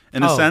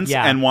 in a sense,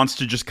 yeah. and wants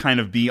to just kind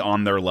of be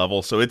on their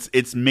level. So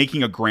it's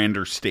making a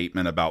grander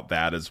statement about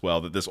that as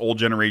well. That this old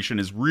generation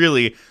is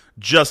really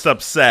just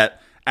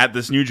upset at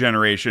this new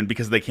generation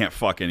because they can't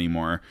fuck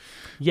anymore.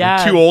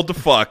 Yeah. They're too old to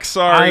fuck.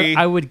 Sorry.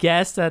 I would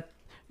guess that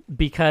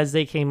because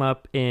they came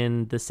up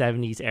in the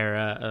 70s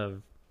era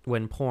of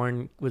when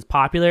porn was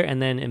popular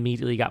and then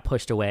immediately got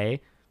pushed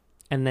away,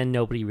 and then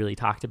nobody really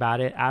talked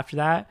about it after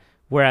that.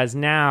 Whereas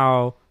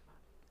now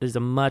there's a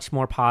much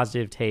more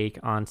positive take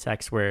on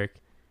sex work,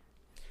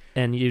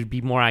 and you'd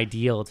be more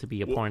ideal to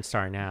be a porn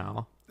star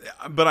now.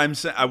 But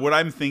what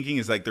I'm thinking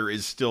is like there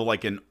is still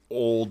like an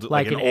old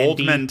Like an an old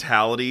envy?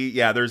 mentality.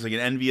 Yeah, there's like an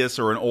envious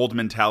or an old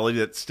mentality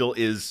that still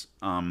is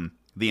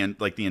the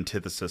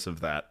antithesis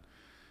of that.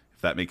 If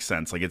that makes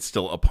sense, like it's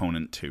still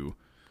opponent to.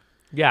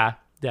 Yeah,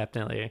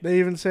 definitely. They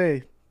even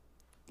say,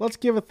 let's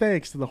give a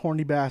thanks to the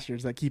horny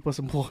bastards that keep us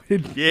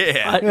employed.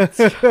 Yeah.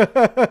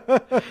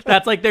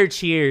 That's like their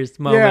cheers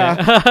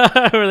moment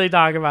where they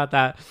talk about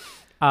that.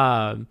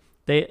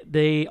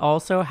 They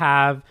also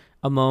have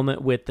a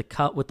moment with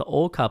the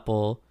old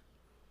couple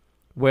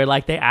where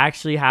like they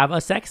actually have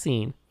a sex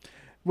scene.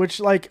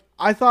 Which, like,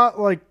 I thought,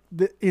 like,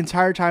 the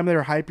entire time they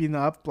were hyping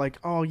up, like,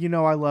 oh, you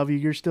know, I love you.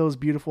 You're still as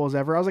beautiful as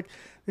ever. I was like,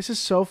 this is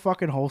so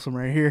fucking wholesome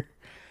right here.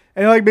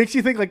 And it, like, makes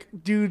you think, like,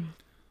 dude,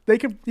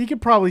 he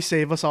could probably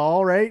save us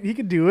all, right? He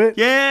could do it.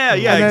 Yeah,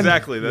 And then-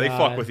 exactly. They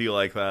God. fuck with you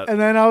like that. And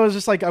then I was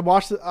just like,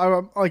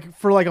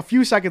 for like a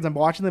few seconds, I'm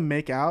watching them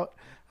make out.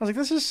 I was like,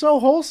 this is so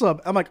wholesome.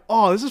 I'm like,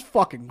 oh, this is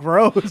fucking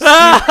gross.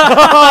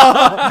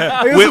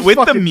 Like, this is with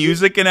the fucking-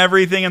 music and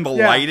everything and the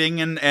Yeah.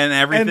 lighting and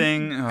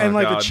everything. And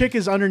like the chick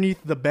is underneath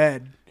the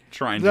bed.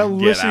 trying They're to get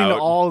listening out. to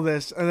all of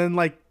this. And then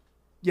like,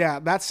 yeah,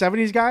 that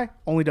 70s guy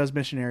only does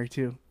Missionary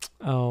too.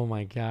 Oh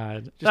my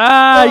god.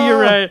 You're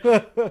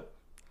right.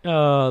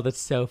 Oh, that's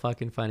so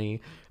fucking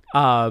funny.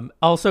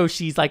 Also,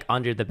 she's like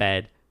under the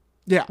bed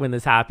Yeah. when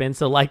this happens.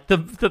 So like the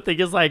thing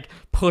is like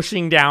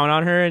pushing down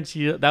on her, and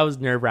that was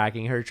nerve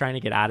wracking, her trying to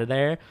get out of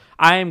there.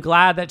 I am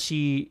glad that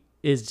she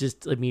is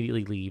just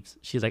immediately leaves.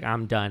 She's like,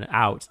 I'm done,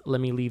 out. Let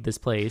me leave this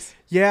place.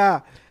 Yeah.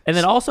 And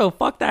then also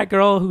fuck that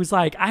girl who's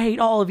like, I hate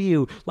all of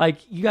you. Like,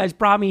 you guys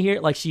brought me here.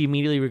 Like, she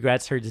immediately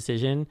regrets her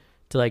decision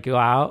to like go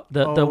out.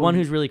 The one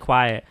who's really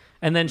quiet.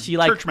 And then she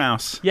like Church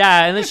mouse.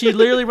 yeah, and then she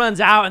literally runs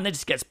out and then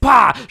just gets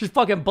just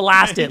fucking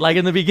blasted like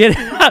in the beginning,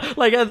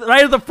 like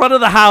right at the front of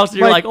the house. And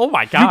you're like, oh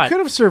my You god. could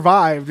have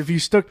survived if you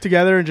stuck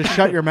together and just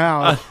shut your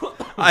mouth.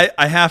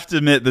 I have to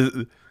admit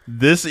that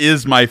this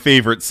is my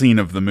favorite scene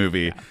of the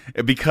movie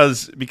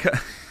because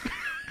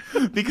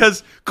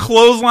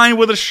clothesline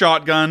with a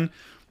shotgun,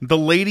 the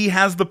lady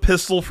has the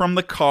pistol from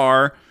the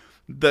car,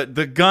 the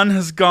gun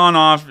has gone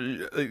off,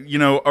 you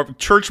know,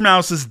 Church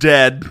Mouse is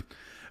dead.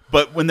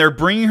 But when they're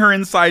bringing her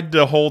inside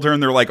to hold her,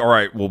 and they're like, all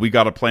right, well, we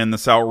got to plan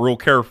this out real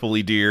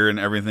carefully, dear, and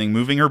everything,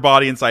 moving her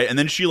body inside. And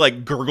then she,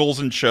 like, gurgles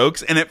and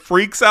chokes, and it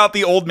freaks out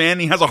the old man.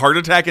 And he has a heart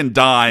attack and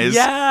dies.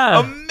 Yeah.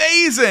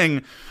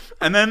 Amazing.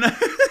 And then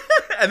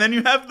and then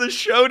you have the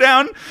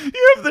showdown.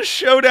 You have the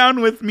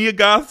showdown with Mia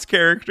Goth's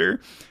character.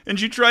 And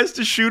she tries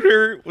to shoot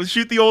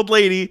the old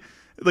lady.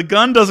 The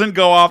gun doesn't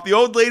go off. The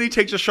old lady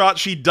takes a shot.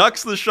 She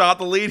ducks the shot.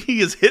 The lady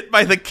is hit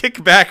by the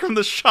kickback from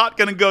the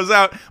shotgun and goes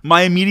out.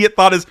 My immediate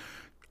thought is,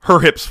 her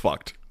hip's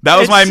fucked. That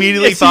was my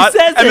immediate thought.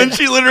 says And then it.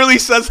 she literally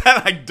says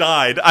that. I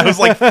died. I was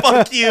like,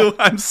 fuck you.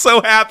 I'm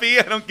so happy.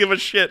 I don't give a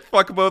shit.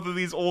 Fuck both of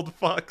these old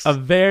fucks. A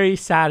very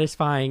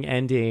satisfying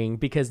ending,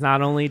 because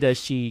not only does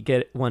she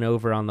get one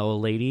over on the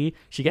old lady,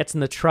 she gets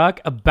in the truck,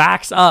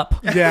 backs up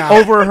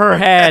over her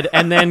head,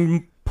 and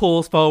then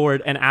pulls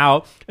forward and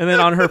out, and then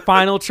on her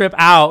final trip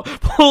out,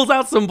 pulls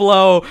out some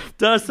blow,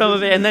 does some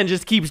of it, and then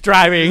just keeps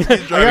driving. I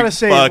gotta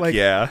say, Fuck like,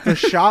 yeah. the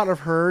shot of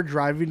her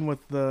driving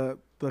with the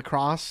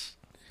cross,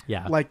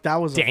 Yeah. like that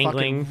was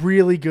Dangling. a fucking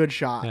really good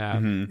shot Yeah.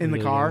 in the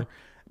Really car. good.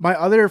 My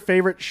other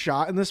favorite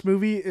shot in this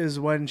movie is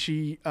when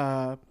she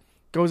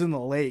goes in the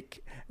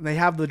lake and they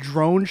have the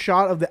drone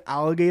shot of the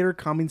alligator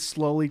coming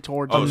slowly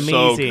towards Oh, them.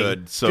 so Amazing.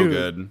 good. So Dude.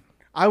 good.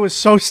 I was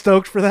so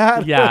stoked for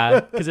that.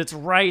 Yeah, because it's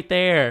right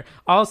there.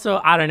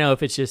 Also, I don't know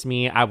if it's just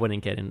me, I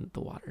wouldn't get in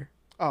the water.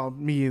 Oh,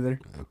 me either.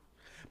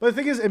 But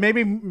the thing is, it made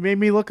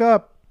me look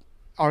up,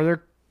 are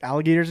there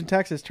alligators in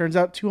Texas? Turns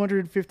out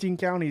 215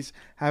 counties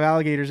have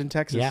alligators in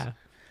Texas. Yeah.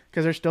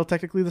 because they're still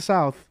technically the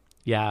South.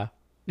 Yeah.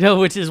 No,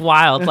 which is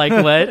wild. Like,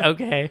 what?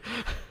 Okay.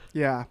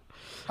 Yeah.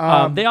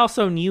 They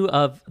also knew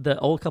of the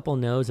old couple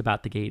knows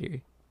about the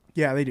gator.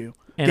 Yeah, they do.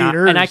 And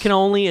Gators. I can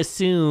only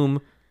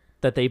assume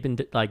that they've been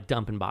like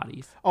dumping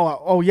bodies.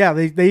 Oh yeah.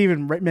 They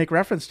even make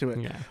reference to it.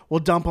 Yeah. We'll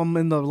dump them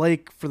in the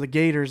lake for the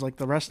gators, like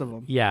the rest of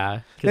them.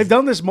 Yeah. They've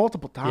done this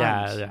multiple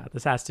times. Yeah.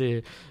 This has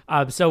to.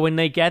 So when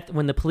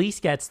the police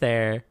gets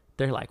there,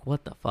 they're like,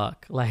 "What the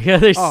fuck?" Like,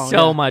 there's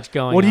so much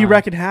going on. What do you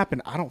reckon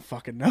happened? I don't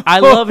fucking know. I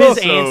love his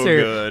So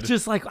answer. good.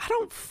 Just like, I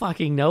don't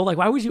fucking know. Like,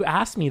 why would you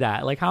ask me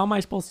that? Like, how am I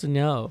supposed to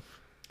know?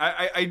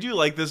 I do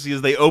like this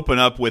because they open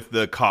up with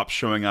the cops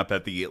showing up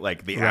at the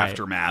Right.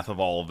 aftermath of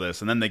all of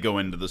this, and then they go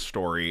into the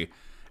story,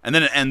 and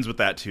then it ends with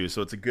that too.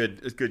 So it's a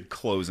good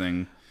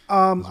closing.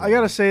 I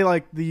gotta say,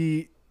 like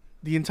the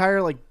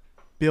entire like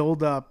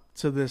build up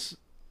to this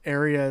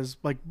area is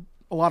like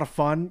a lot of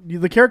fun.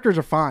 The characters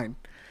are fine.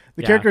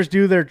 The characters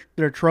do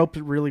their tropes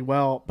really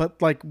well,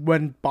 but like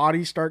when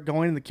bodies start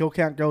going and the kill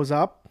count goes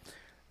up,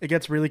 it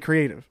gets really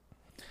creative.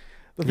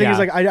 The thing is,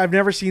 like I've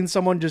never seen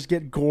someone just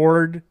get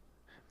gored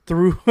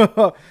through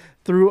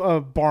a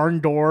barn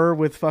door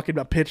with fucking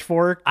a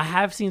pitchfork. I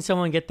have seen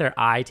someone get their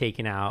eye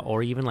taken out,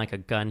 or even like a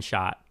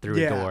gunshot through a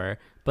Yeah. door.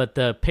 But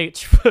the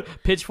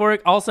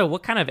pitchfork. Also,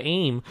 what kind of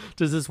aim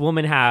does this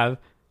woman have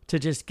to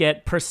just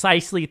get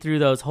precisely through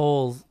those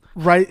holes?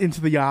 Right into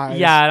the eyes.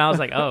 Yeah, and I was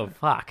like, oh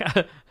fuck.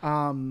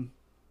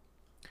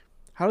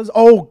 How does?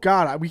 Oh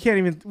God, we can't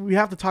even. We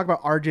have to talk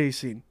about RJ's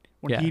scene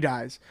when Yeah. he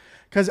dies,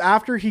 because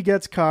after he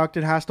gets cucked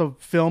and has to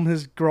film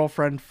his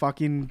girlfriend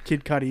fucking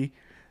Kid Cudi.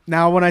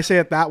 Now, when I say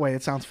it that way,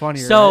 it sounds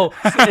funnier. So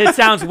right? it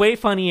sounds way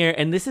funnier,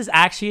 and this is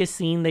actually a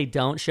scene they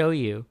don't show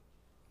you.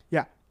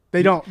 Yeah,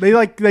 they don't.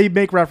 They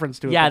make reference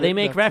to it. Yeah, but they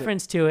make that's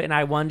reference to it, and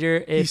I wonder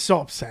it. if He's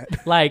so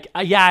upset. like,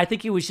 yeah, I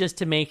think it was just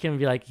to make him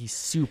be like, he's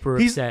super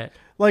upset.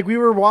 Like we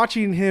were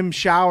watching him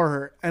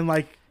shower, and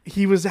like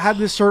he had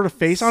this sort of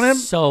face on him,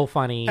 So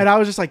funny. and I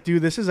was just like,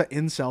 dude, this is an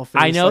incel face.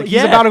 I know, Like, he's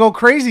yeah. about to go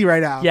crazy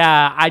right now.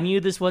 Yeah, I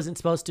knew this wasn't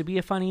supposed to be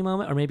a funny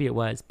moment, or maybe it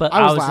was, but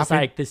I was just laughing.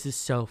 like, this is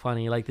so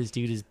funny. Like, this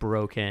dude is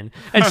broken.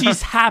 And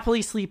she's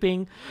happily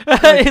sleeping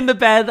in the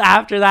bed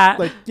after that.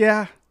 Like,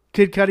 yeah,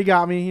 Kid Cudi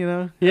got me, you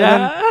know?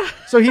 Yeah. And then-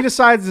 so he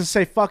decides to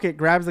say, fuck it,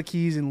 grabs the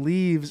keys and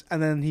leaves,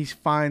 and then he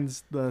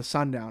finds the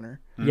sundowner.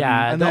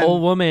 Yeah, And the then-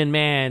 old woman,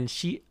 man,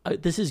 she.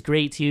 This is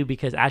great, too,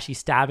 because as she's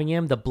stabbing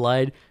him, the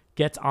blood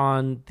gets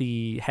on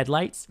the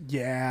headlights.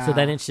 Yeah. So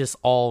then it's just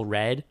all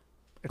red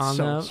It's on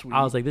so them. sweet.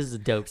 I was like, this is a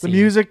dope The scene.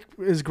 music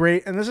is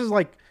great, and this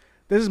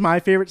is my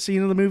favorite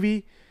scene of the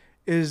movie,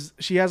 is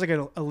she has like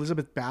an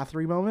Elizabeth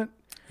Bathory moment.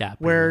 Yeah,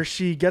 Where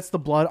she gets the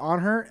blood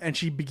on her and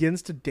she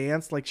begins to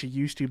dance like she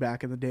used to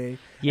back in the day.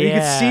 Yeah. And you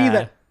can see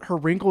that her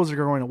wrinkles are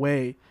going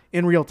away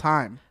in real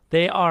time.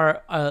 they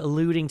are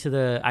alluding to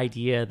the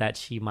idea that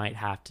she might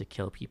have to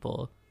kill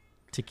people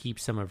to keep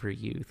some of her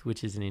youth,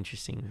 which is an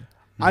interesting.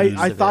 I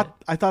of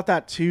thought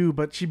that too,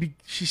 but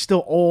she's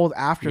still old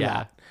after Yeah.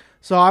 that.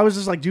 So I was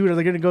just like, dude, are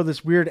they going to go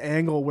this weird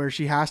angle where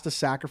she has to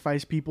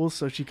sacrifice people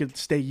so she could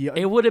stay young?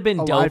 It would have been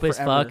alive dope as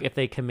forever. fuck if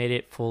they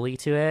committed fully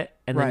to it,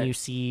 and then Right. you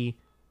see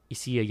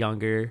a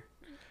younger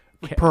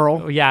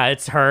Pearl. Yeah,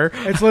 it's her.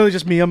 It's literally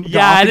just me.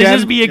 Yeah, and it's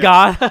just be a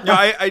god. No,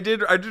 I did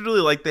really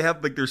like they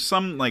have like there's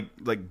some like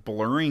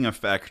blurring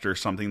effect or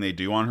something they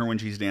do on her when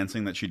she's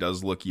dancing that she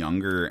does look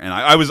younger, and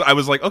I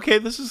was like, okay,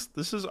 this is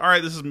all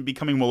right, this is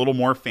becoming a little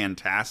more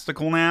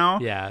fantastical now.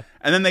 Yeah.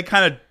 And then they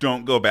kind of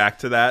don't go back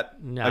to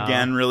that No.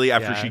 again, really,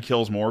 after Yeah. she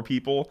kills more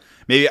people.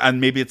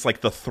 Maybe it's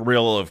like the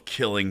thrill of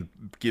killing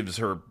gives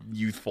her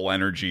youthful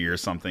energy or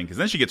something, because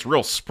then she gets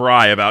real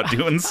spry about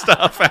doing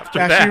stuff after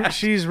Yeah, that.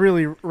 she's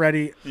really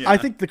ready. Yeah. I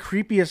think the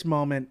creepiest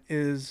moment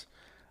is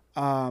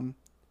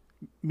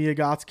Mia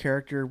Goth's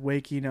character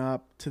waking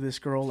up to this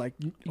girl like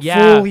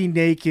Yeah. fully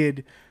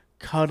naked,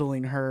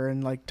 cuddling her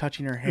and like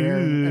touching her hair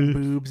and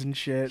boobs and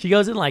shit. She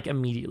goes and like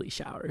immediately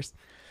showers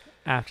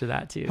after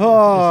that too.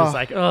 Oh. It's just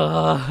like,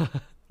 ugh.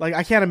 Like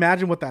I can't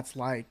imagine what that's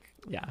like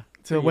Yeah.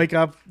 to wake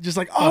up just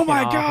like, oh Fucking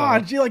my awful.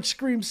 god. She like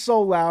screams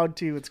so loud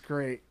too. It's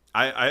great.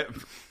 I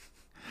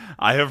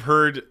have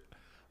heard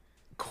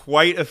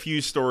quite a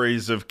few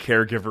stories of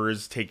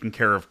caregivers taking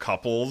care of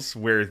couples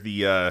where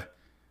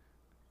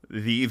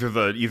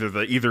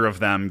either of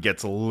them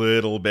gets a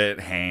little bit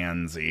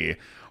handsy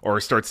or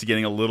starts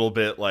getting a little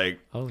bit like,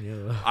 Oh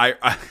yeah.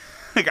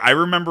 I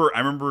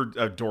remember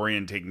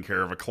Dorian taking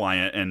care of a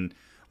client and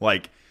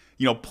like,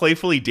 you know,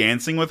 playfully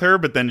dancing with her,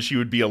 but then she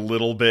would be a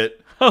little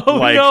bit Oh,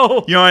 like,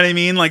 no. you know what I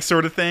mean, like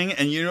sort of thing.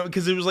 And you know,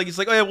 because it's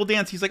like, oh yeah, we'll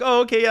dance. He's like,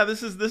 oh okay, yeah,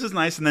 this is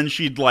nice. And then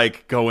she'd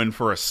like go in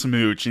for a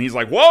smooch, and he's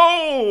like,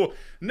 whoa,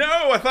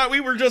 no, I thought we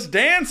were just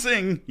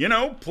dancing, you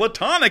know,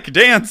 platonic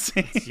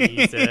dancing.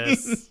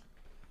 Jesus.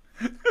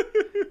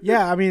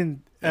 Yeah, I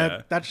mean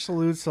Yeah. that just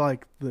alludes to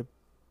like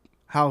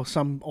how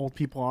some old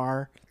people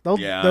are.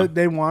 Yeah.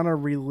 They want to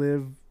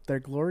relive their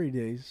glory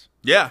days.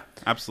 Yeah,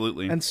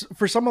 absolutely. And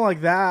for someone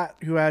like that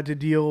who had to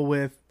deal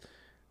with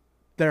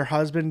their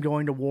husband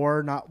going to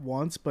war not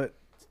once but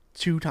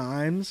 2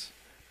 times,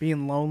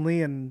 being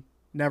lonely and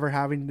never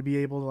having to be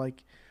able to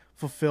like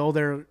fulfill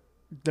their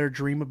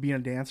dream of being a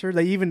dancer.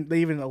 They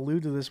even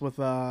allude to this with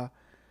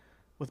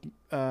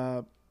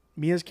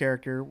Mia's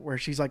character, where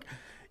she's like,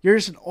 "You're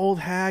just an old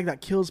hag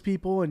that kills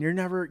people, and you're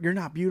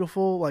not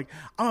beautiful. Like,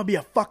 I'm gonna be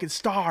a fucking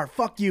star.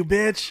 Fuck you,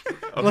 bitch."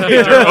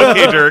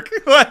 Okay, Dirk.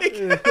 Like,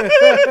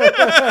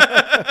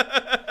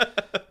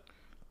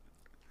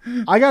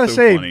 I gotta So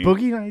say, funny.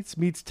 Boogie Nights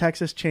meets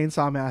Texas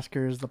Chainsaw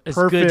Massacre is the It's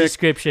perfect good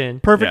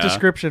description. perfect Yeah.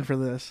 description for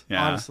this.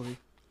 Yeah. Honestly,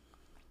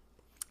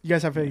 you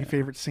guys have any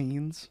favorite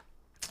scenes?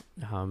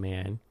 Oh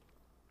man.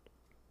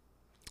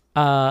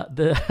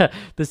 The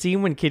the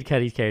scene when Kid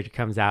Cudi's character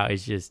comes out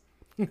is just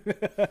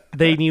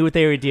they knew what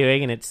they were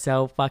doing, and it's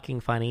so fucking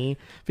funny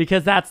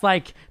because that's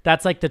like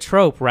the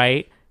trope,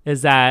 right?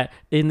 Is that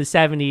in the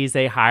 70s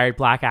they hired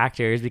black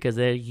actors because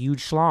they're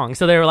huge schlongs,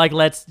 so they were like,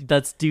 let's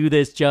do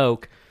this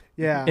joke.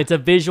 Yeah, It's a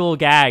visual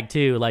gag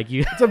too, like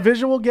you it's a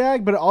visual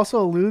gag, but it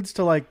also alludes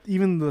to like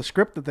even the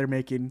script that they're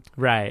making.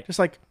 right. Just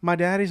like, my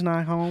daddy's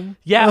not home.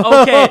 Yeah,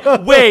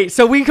 okay. Wait,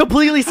 so we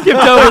completely skipped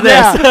over this.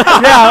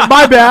 Yeah,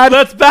 my bad.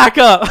 Let's back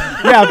up.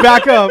 Yeah,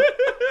 back up.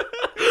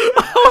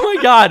 Oh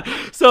my god.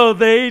 So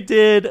they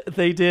did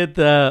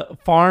the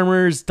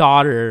farmer's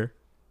daughters.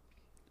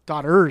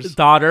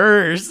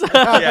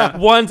 Yeah.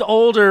 One's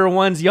older,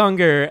 one's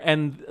younger,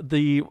 and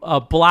the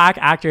black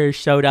actor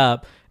showed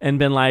up and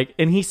been like,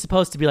 and he's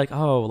supposed to be like,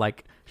 oh,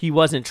 like he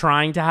wasn't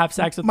trying to have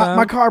sex with them.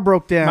 My car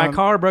broke down. My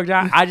car broke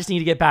down. I just need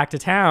to get back to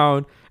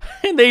town.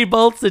 And they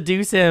both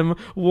seduce him.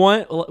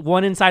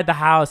 One inside the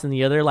house and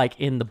the other like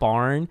in the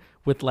barn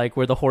with like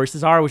where the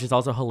horses are, which is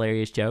also a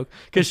hilarious joke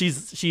because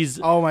she's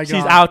Oh my God.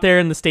 she's out there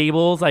in the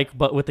stables like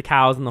but with the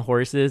cows and the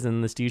horses,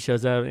 and this dude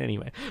shows up.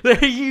 Anyway,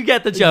 you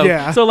get the joke.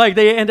 Yeah. So like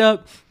they end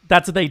up.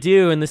 That's what they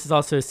do, and this is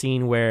also a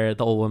scene where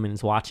the old woman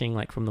is watching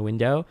like from the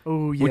window,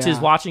 Oh, yeah. which is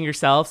watching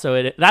herself.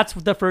 So that's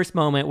the first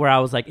moment where I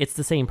was like, it's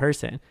the same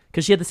person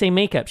because she had the same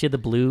makeup. She had the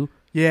blue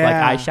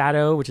like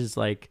eyeshadow, which is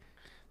like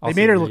They also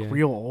made her really look good.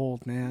 real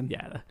old, man.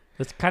 Yeah,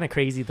 that's kind of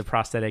crazy. The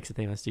prosthetics that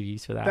they must have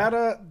used for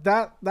that.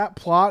 That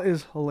plot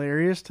is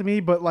hilarious to me,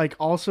 but like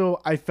also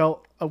I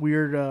felt a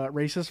weird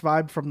racist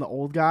vibe from the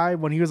old guy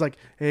when he was like,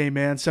 "Hey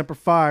man, Semper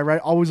Fi,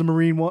 right? Always a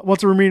Marine.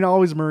 Once a Marine,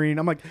 always a Marine."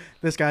 I'm like,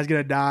 this guy's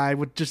gonna die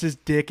with just his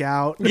dick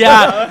out.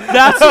 Yeah,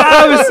 that's what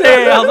I was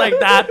saying. I was like,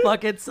 that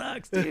fucking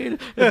sucks, dude.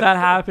 If that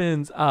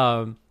happens,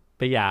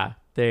 but yeah,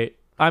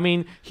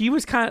 he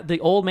was the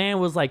old man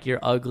was like your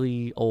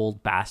ugly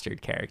old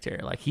bastard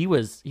character. Like he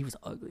was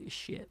ugly as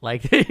shit.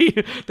 Like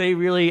they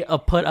really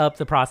put up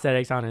the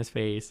prosthetics on his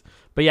face.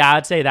 But yeah,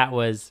 I'd say that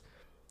was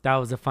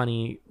a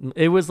funny.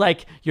 It was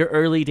like your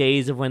early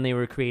days of when they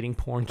were creating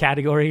porn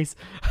categories,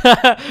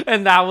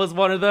 and that was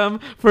one of them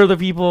for the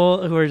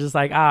people who are just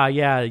like,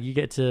 yeah, you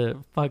get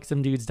to fuck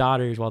some dude's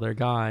daughters while they're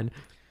gone.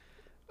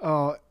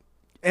 And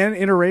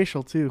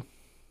interracial too.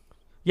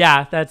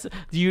 Yeah,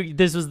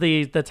 this was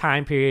the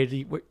time period.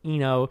 You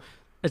know,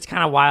 it's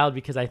kind of wild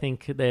because I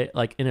think that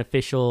like in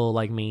official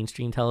like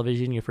mainstream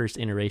television, your first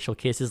interracial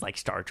kiss is like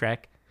Star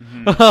Trek,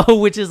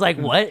 which is like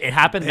what it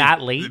happened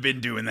that late. They've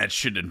been doing that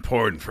shit in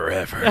porn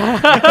forever.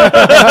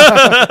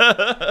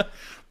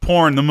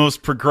 Porn, the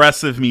most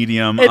progressive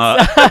medium.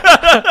 I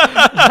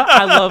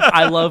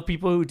love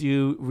people who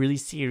do really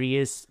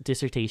serious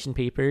dissertation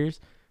papers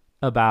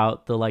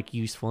about the like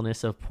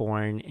usefulness of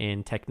porn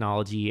in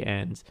technology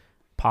and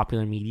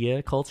popular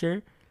media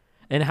culture,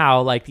 and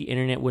how like the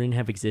internet wouldn't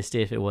have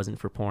existed if it wasn't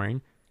for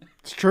porn.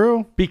 It's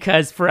true.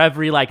 Because for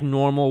every like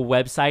normal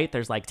website,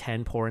 there's like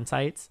 10 porn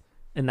sites,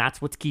 and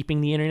that's what's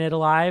keeping the internet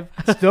alive.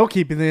 Still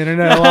keeping the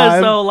internet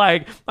alive. So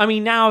like, I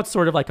mean, now it's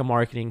sort of like a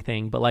marketing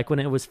thing, but like when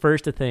it was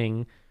first a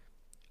thing,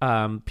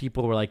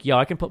 people were like, yo,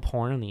 I can put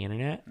porn on the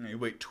internet. You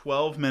wait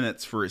 12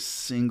 minutes for a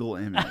single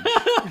image.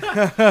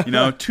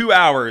 2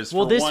 hours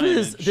Well, for one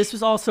image. this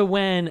was also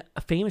when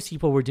famous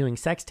people were doing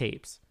sex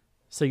tapes.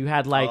 So you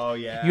had like, Oh,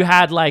 yeah.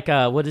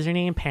 What is her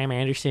name? Pam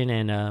Anderson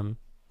and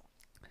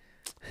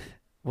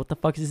what the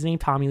fuck is his name?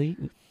 Tommy Lee?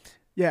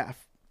 Yeah,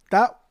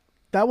 that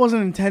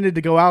wasn't intended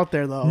to go out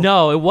there though.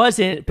 No, it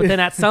wasn't. But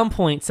then at some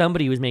point,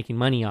 somebody was making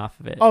money off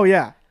of it. Oh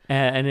yeah.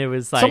 And it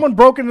was like Someone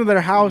broke into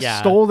their house, Yeah.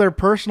 stole their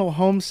personal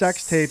home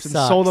sex tapes, and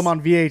Sucks. sold them on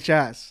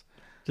VHS.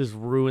 just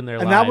ruined their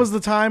And lives. that was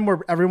the time where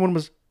everyone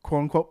was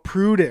quote unquote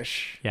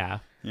prudish. yeah.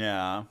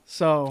 Yeah.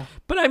 So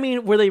But I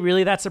mean, were they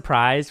really that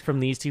surprised from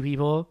these two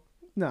people?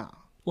 no.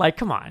 Like,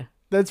 come on.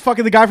 That's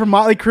fucking the guy from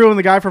Motley Crue and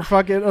the guy from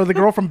the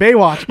girl from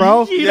Baywatch,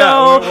 bro. You Yeah,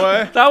 know,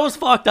 what? that was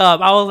fucked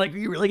up. I was like, are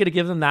you really going to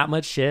give them that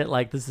much shit?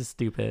 Like, this is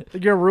stupid. You're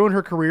gonna ruin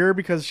her career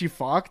because she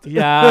fucked?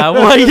 Yeah.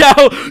 Well,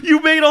 yeah.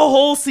 You made a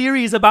whole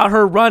series about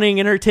her running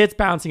and her tits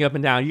bouncing up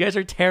and down. You guys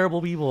are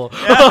terrible people.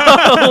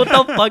 What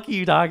the fuck are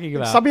you talking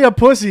about? Stop being a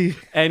pussy.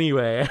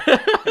 Anyway.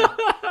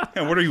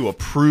 Yeah, what are you, a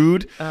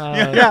prude?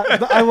 Yeah,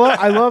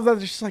 I love that.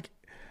 It's just like,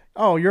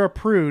 oh, you're a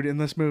prude in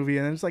this movie,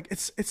 and it's like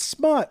it's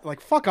smut.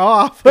 Like, fuck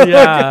off.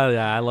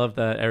 yeah. I love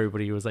that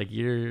everybody was like,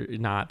 you're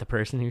not the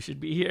person who should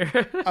be here.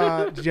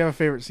 Did you have a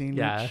favorite scene?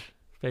 Yeah. Mitch?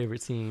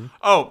 favorite scene?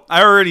 Oh,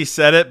 I already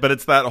said it, but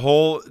it's that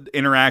whole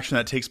interaction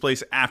that takes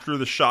place after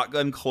the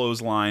shotgun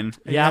clothesline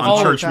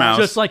on Church Mouse.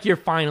 Just like your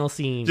final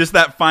scene. Just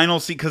that final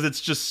scene, because it's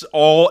just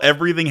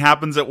everything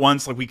happens at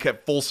once. Like, we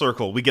kept full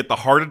circle. We get the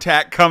heart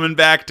attack coming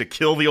back to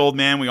kill the old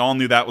man. We all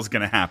knew that was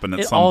going to happen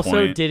at some point. It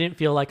also didn't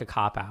feel like a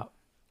cop-out.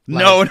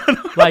 No.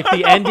 Like,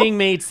 the ending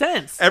made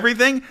sense.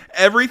 Everything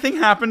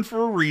happened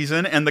for a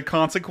reason, and the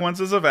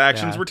consequences of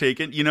actions were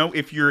taken. You know,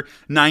 if you're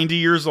 90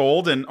 years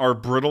old and are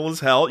brittle as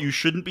hell, you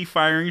shouldn't be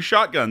firing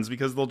shotguns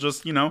because they'll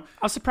just, I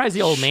was surprised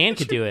the old man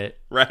could do it.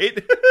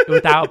 Right?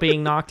 Without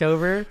being knocked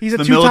over. He's a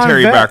the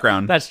military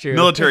background. That's true.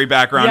 Military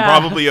background,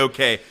 probably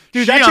okay.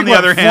 Dude, she, that on the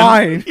other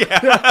hand,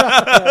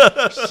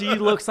 she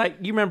looks like,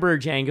 you remember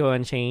Django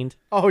Unchained?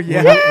 Oh,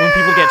 yeah. When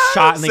people get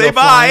shot and they say go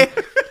bye.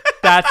 flying.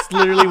 That's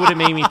literally what it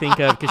made me think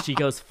of, because she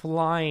goes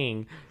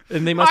flying.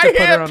 And they must have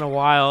put her on a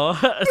while.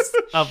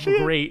 A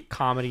great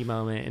comedy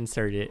moment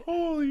inserted.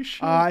 Holy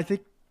shit. I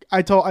think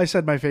I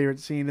said my favorite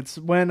scene. It's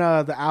when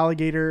the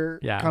alligator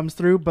comes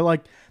through, but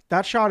like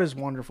that shot is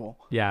wonderful.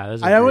 Yeah,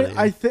 it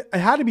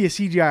had to be a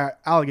CGI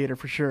alligator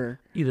for sure.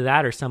 Either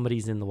that or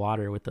somebody's in the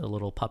water with a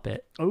little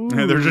puppet. Ooh.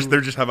 They're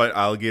just have an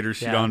alligator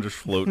suit on, just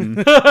floating.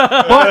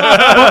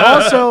 but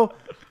also,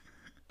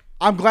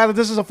 I'm glad that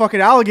this is a fucking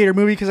alligator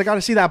movie because I got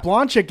to see that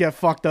blonde chick get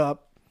fucked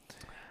up.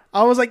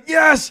 I was like,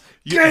 yes,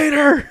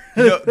 gator.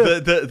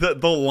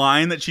 The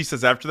line that she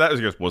says after that is,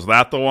 goes, was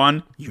that the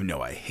one? You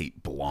know I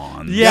hate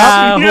blondes.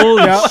 Yeah,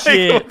 holy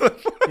shit.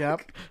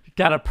 Yep.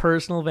 Got a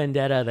personal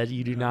vendetta that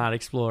you do not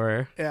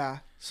explore. Yeah.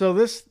 So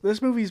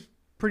this movie's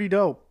pretty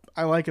dope.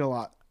 I like it a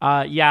lot.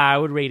 Yeah, I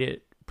would rate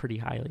it pretty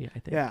highly, I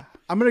think. Yeah.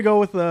 I'm going to go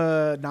with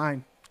a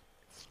 9.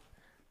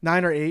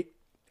 9 or 8.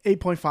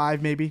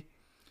 8.5 maybe.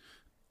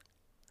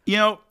 You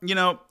know,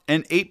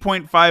 an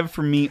 8.5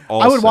 for me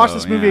also. I would watch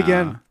this movie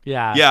again.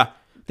 Yeah. Yeah.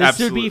 This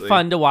absolutely. would be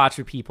fun to watch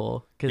with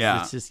people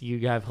because it's just,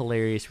 you have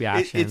hilarious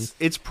reactions.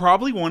 It's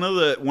probably one of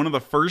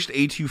the first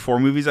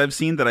A24 movies I've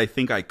seen that I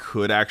think I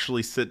could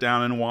actually sit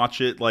down and watch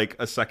it like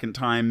a second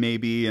time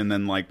maybe, and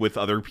then like with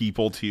other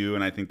people too,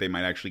 and I think they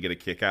might actually get a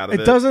kick out of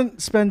it. It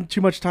doesn't spend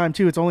too much time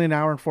too. It's only an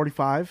hour and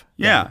 45.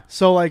 Yeah.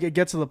 So like it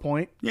gets to the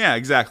point. Yeah,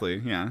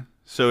 exactly. Yeah.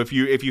 So if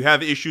you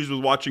have issues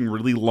with watching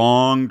really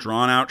long,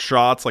 drawn out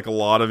shots like a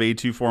lot of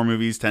A24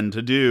 movies tend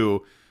to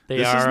do,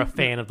 they are a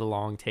fan of the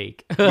long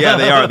take. Yeah,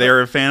 they are. They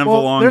are a fan of the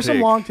long take. There's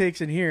some long takes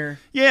in here.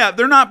 Yeah,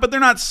 they're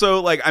not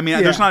so like, I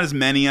mean, there's not as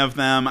many of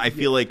them. I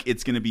feel like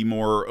it's going to be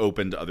more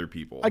open to other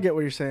people. I get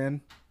what you're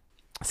saying.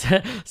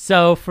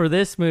 So for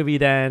this movie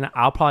then,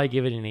 I'll probably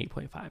give it an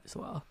 8.5 as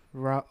well.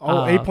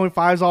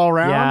 8.5s all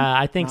around? Yeah,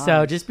 I think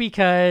so. Just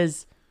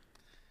because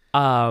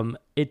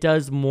it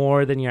does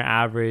more than your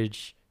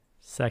average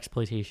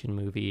sexploitation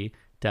movie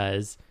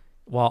does,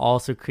 while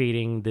also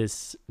creating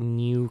this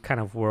new kind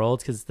of world,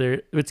 because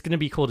it's going to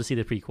be cool to see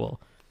the prequel.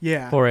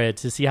 Yeah. For it,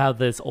 to see how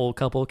this old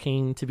couple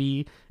came to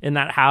be in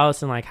that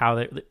house, and like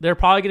how they're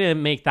probably going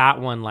to make that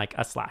one like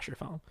a slasher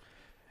film.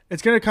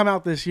 It's going to come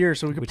out this year,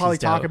 so we could probably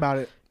talk about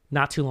it.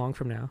 Not too long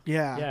from now.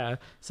 Yeah. Yeah.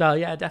 So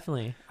yeah,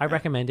 definitely. I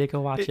recommend it.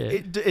 Go watch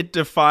it. It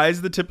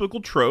defies the typical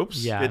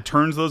tropes. Yeah. It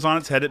turns those on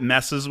its head. It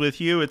messes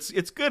with you. It's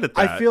good at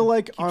that. I feel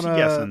like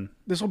guessing.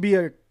 This will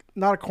be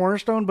not a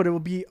cornerstone, but it will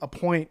be a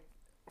point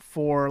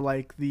for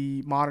like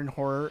the modern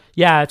horror.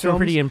 Yeah, it's a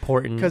pretty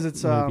important because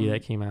it's movie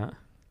that came out.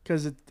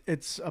 Because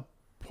it's a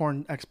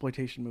porn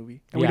exploitation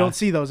movie, and we don't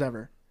see those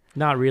ever.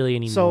 Not really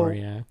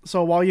anymore.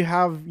 So while you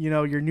have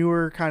your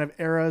newer kind of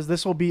eras,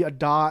 this will be a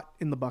dot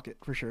in the bucket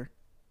for sure,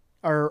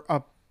 or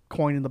a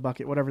coin in the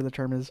bucket, whatever the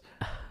term is.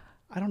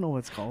 I don't know what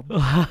it's called.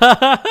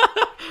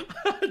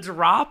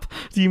 Drop?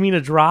 Do you mean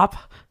a drop?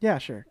 Yeah,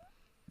 sure.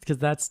 Because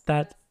that's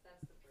that.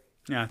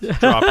 Yeah, it's a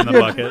drop in the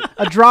bucket.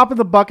 A drop in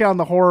the bucket on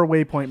the horror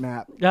waypoint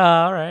map.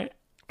 All right.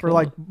 For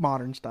like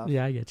modern stuff.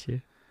 Yeah, I get you.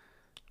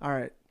 All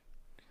right.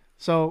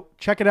 So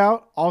check it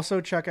out.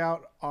 Also check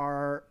out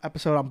our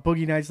episode on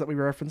Boogie Nights that we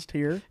referenced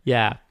here.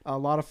 Yeah. A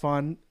lot of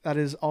fun. That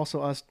is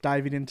also us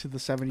diving into the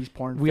 70s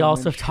porn. We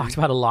also industry. Talked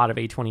about a lot of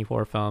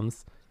A24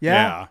 films.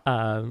 Yeah.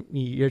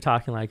 You're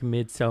talking like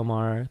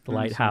Midsommar, The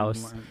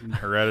Lighthouse,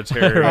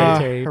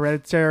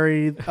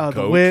 Hereditary,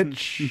 The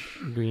Witch,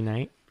 Green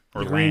Knight.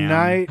 Or Green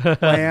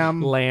Knight,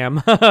 Lamb.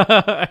 Lamb.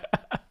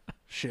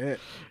 Shit.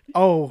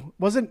 Oh,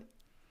 wasn't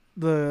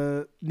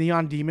the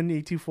Neon Demon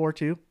A24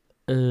 too?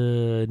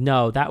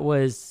 No, that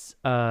was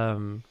a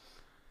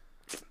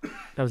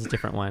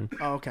different one.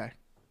 Oh, okay.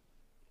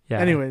 Yeah.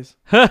 Anyways,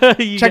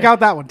 check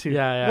out that one too.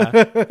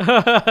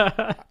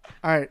 Yeah.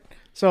 All right.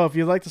 So if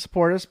you'd like to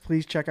support us,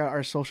 please check out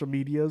our social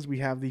medias. We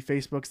have the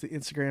Facebooks, the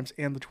Instagrams,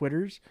 and the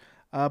Twitters.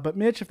 But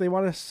Mitch, if they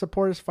want to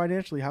support us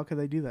financially, how could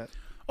they do that?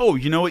 Oh,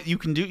 you know what you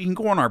can do? You can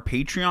go on our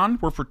Patreon,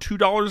 where for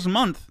 $2 a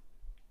month,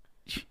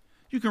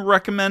 you can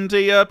recommend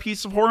a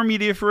piece of horror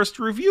media for us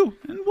to review,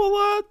 and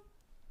we'll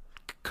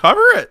cover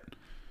it.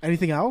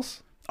 Anything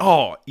else?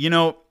 Oh,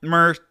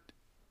 Mur,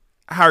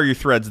 how are your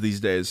threads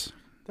these days?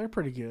 They're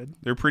pretty good.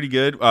 They're pretty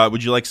good.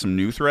 Would you like some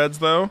new threads,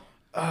 though?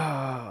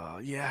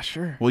 Yeah,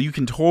 sure. Well, you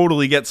can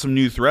totally get some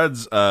new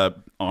threads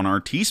on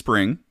our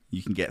Teespring.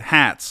 You can get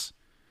hats,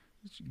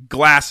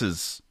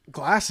 glasses,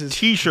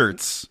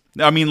 T-shirts.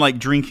 I mean, like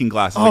drinking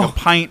glasses, like a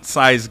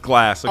pint-sized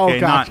glass. Okay,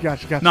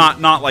 gotcha.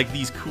 Not like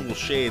these cool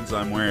shades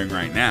I'm wearing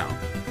right now.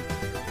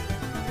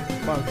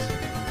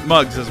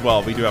 Mugs as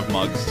well. We do have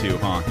mugs too,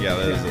 huh? Yeah,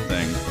 that is a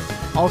thing.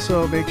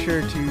 Also, make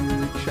sure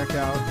to check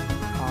out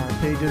our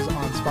pages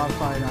on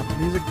Spotify and Apple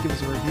Music. Give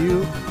us a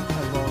review,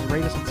 as well as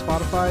rate us on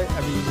Spotify.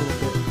 Every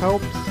little bit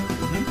helps.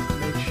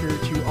 Make sure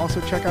to also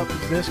check out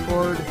the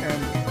Discord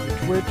and the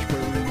Twitch,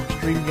 where we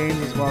stream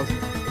games as well as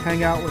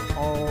hang out with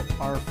all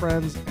our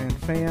friends and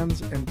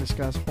fans and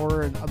discuss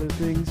horror and other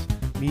things,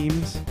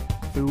 memes,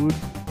 food,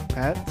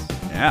 pets.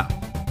 Yeah.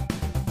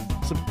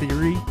 Some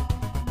theory.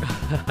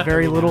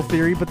 Very little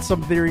theory, but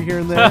some theory here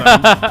and there.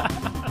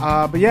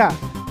 But yeah,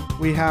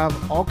 we have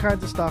all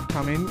kinds of stuff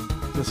coming.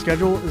 The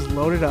schedule is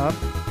loaded up,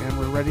 and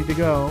we're ready to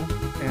go.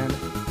 And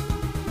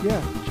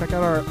yeah, check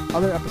out our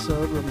other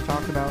episode where we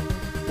talked about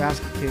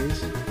Basket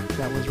Case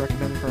that was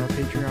recommended for our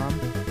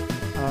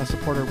Patreon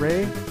supporter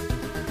Ray.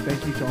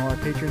 Thank you to all our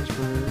patrons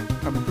for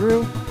coming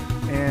through,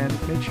 and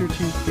make sure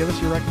to give us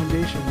your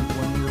recommendation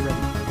when you're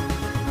ready.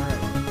 All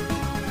right.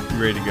 You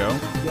ready to go?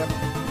 Yep.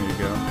 Ready to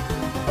go?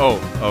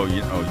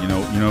 You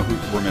know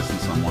who we're missing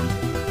someone.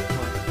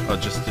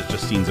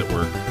 Justine's at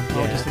work.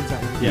 Oh, Justine's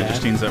at work. Yeah,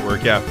 Justine's at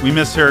work. Yeah, we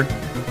miss her.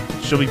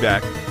 She'll be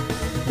back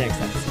Next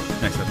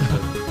episode. next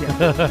episode.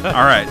 Yeah.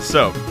 All right,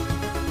 so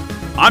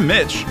I'm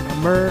Mitch.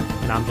 I'm Murr.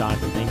 And I'm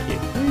Jonathan. Thank you.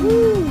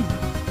 Woo!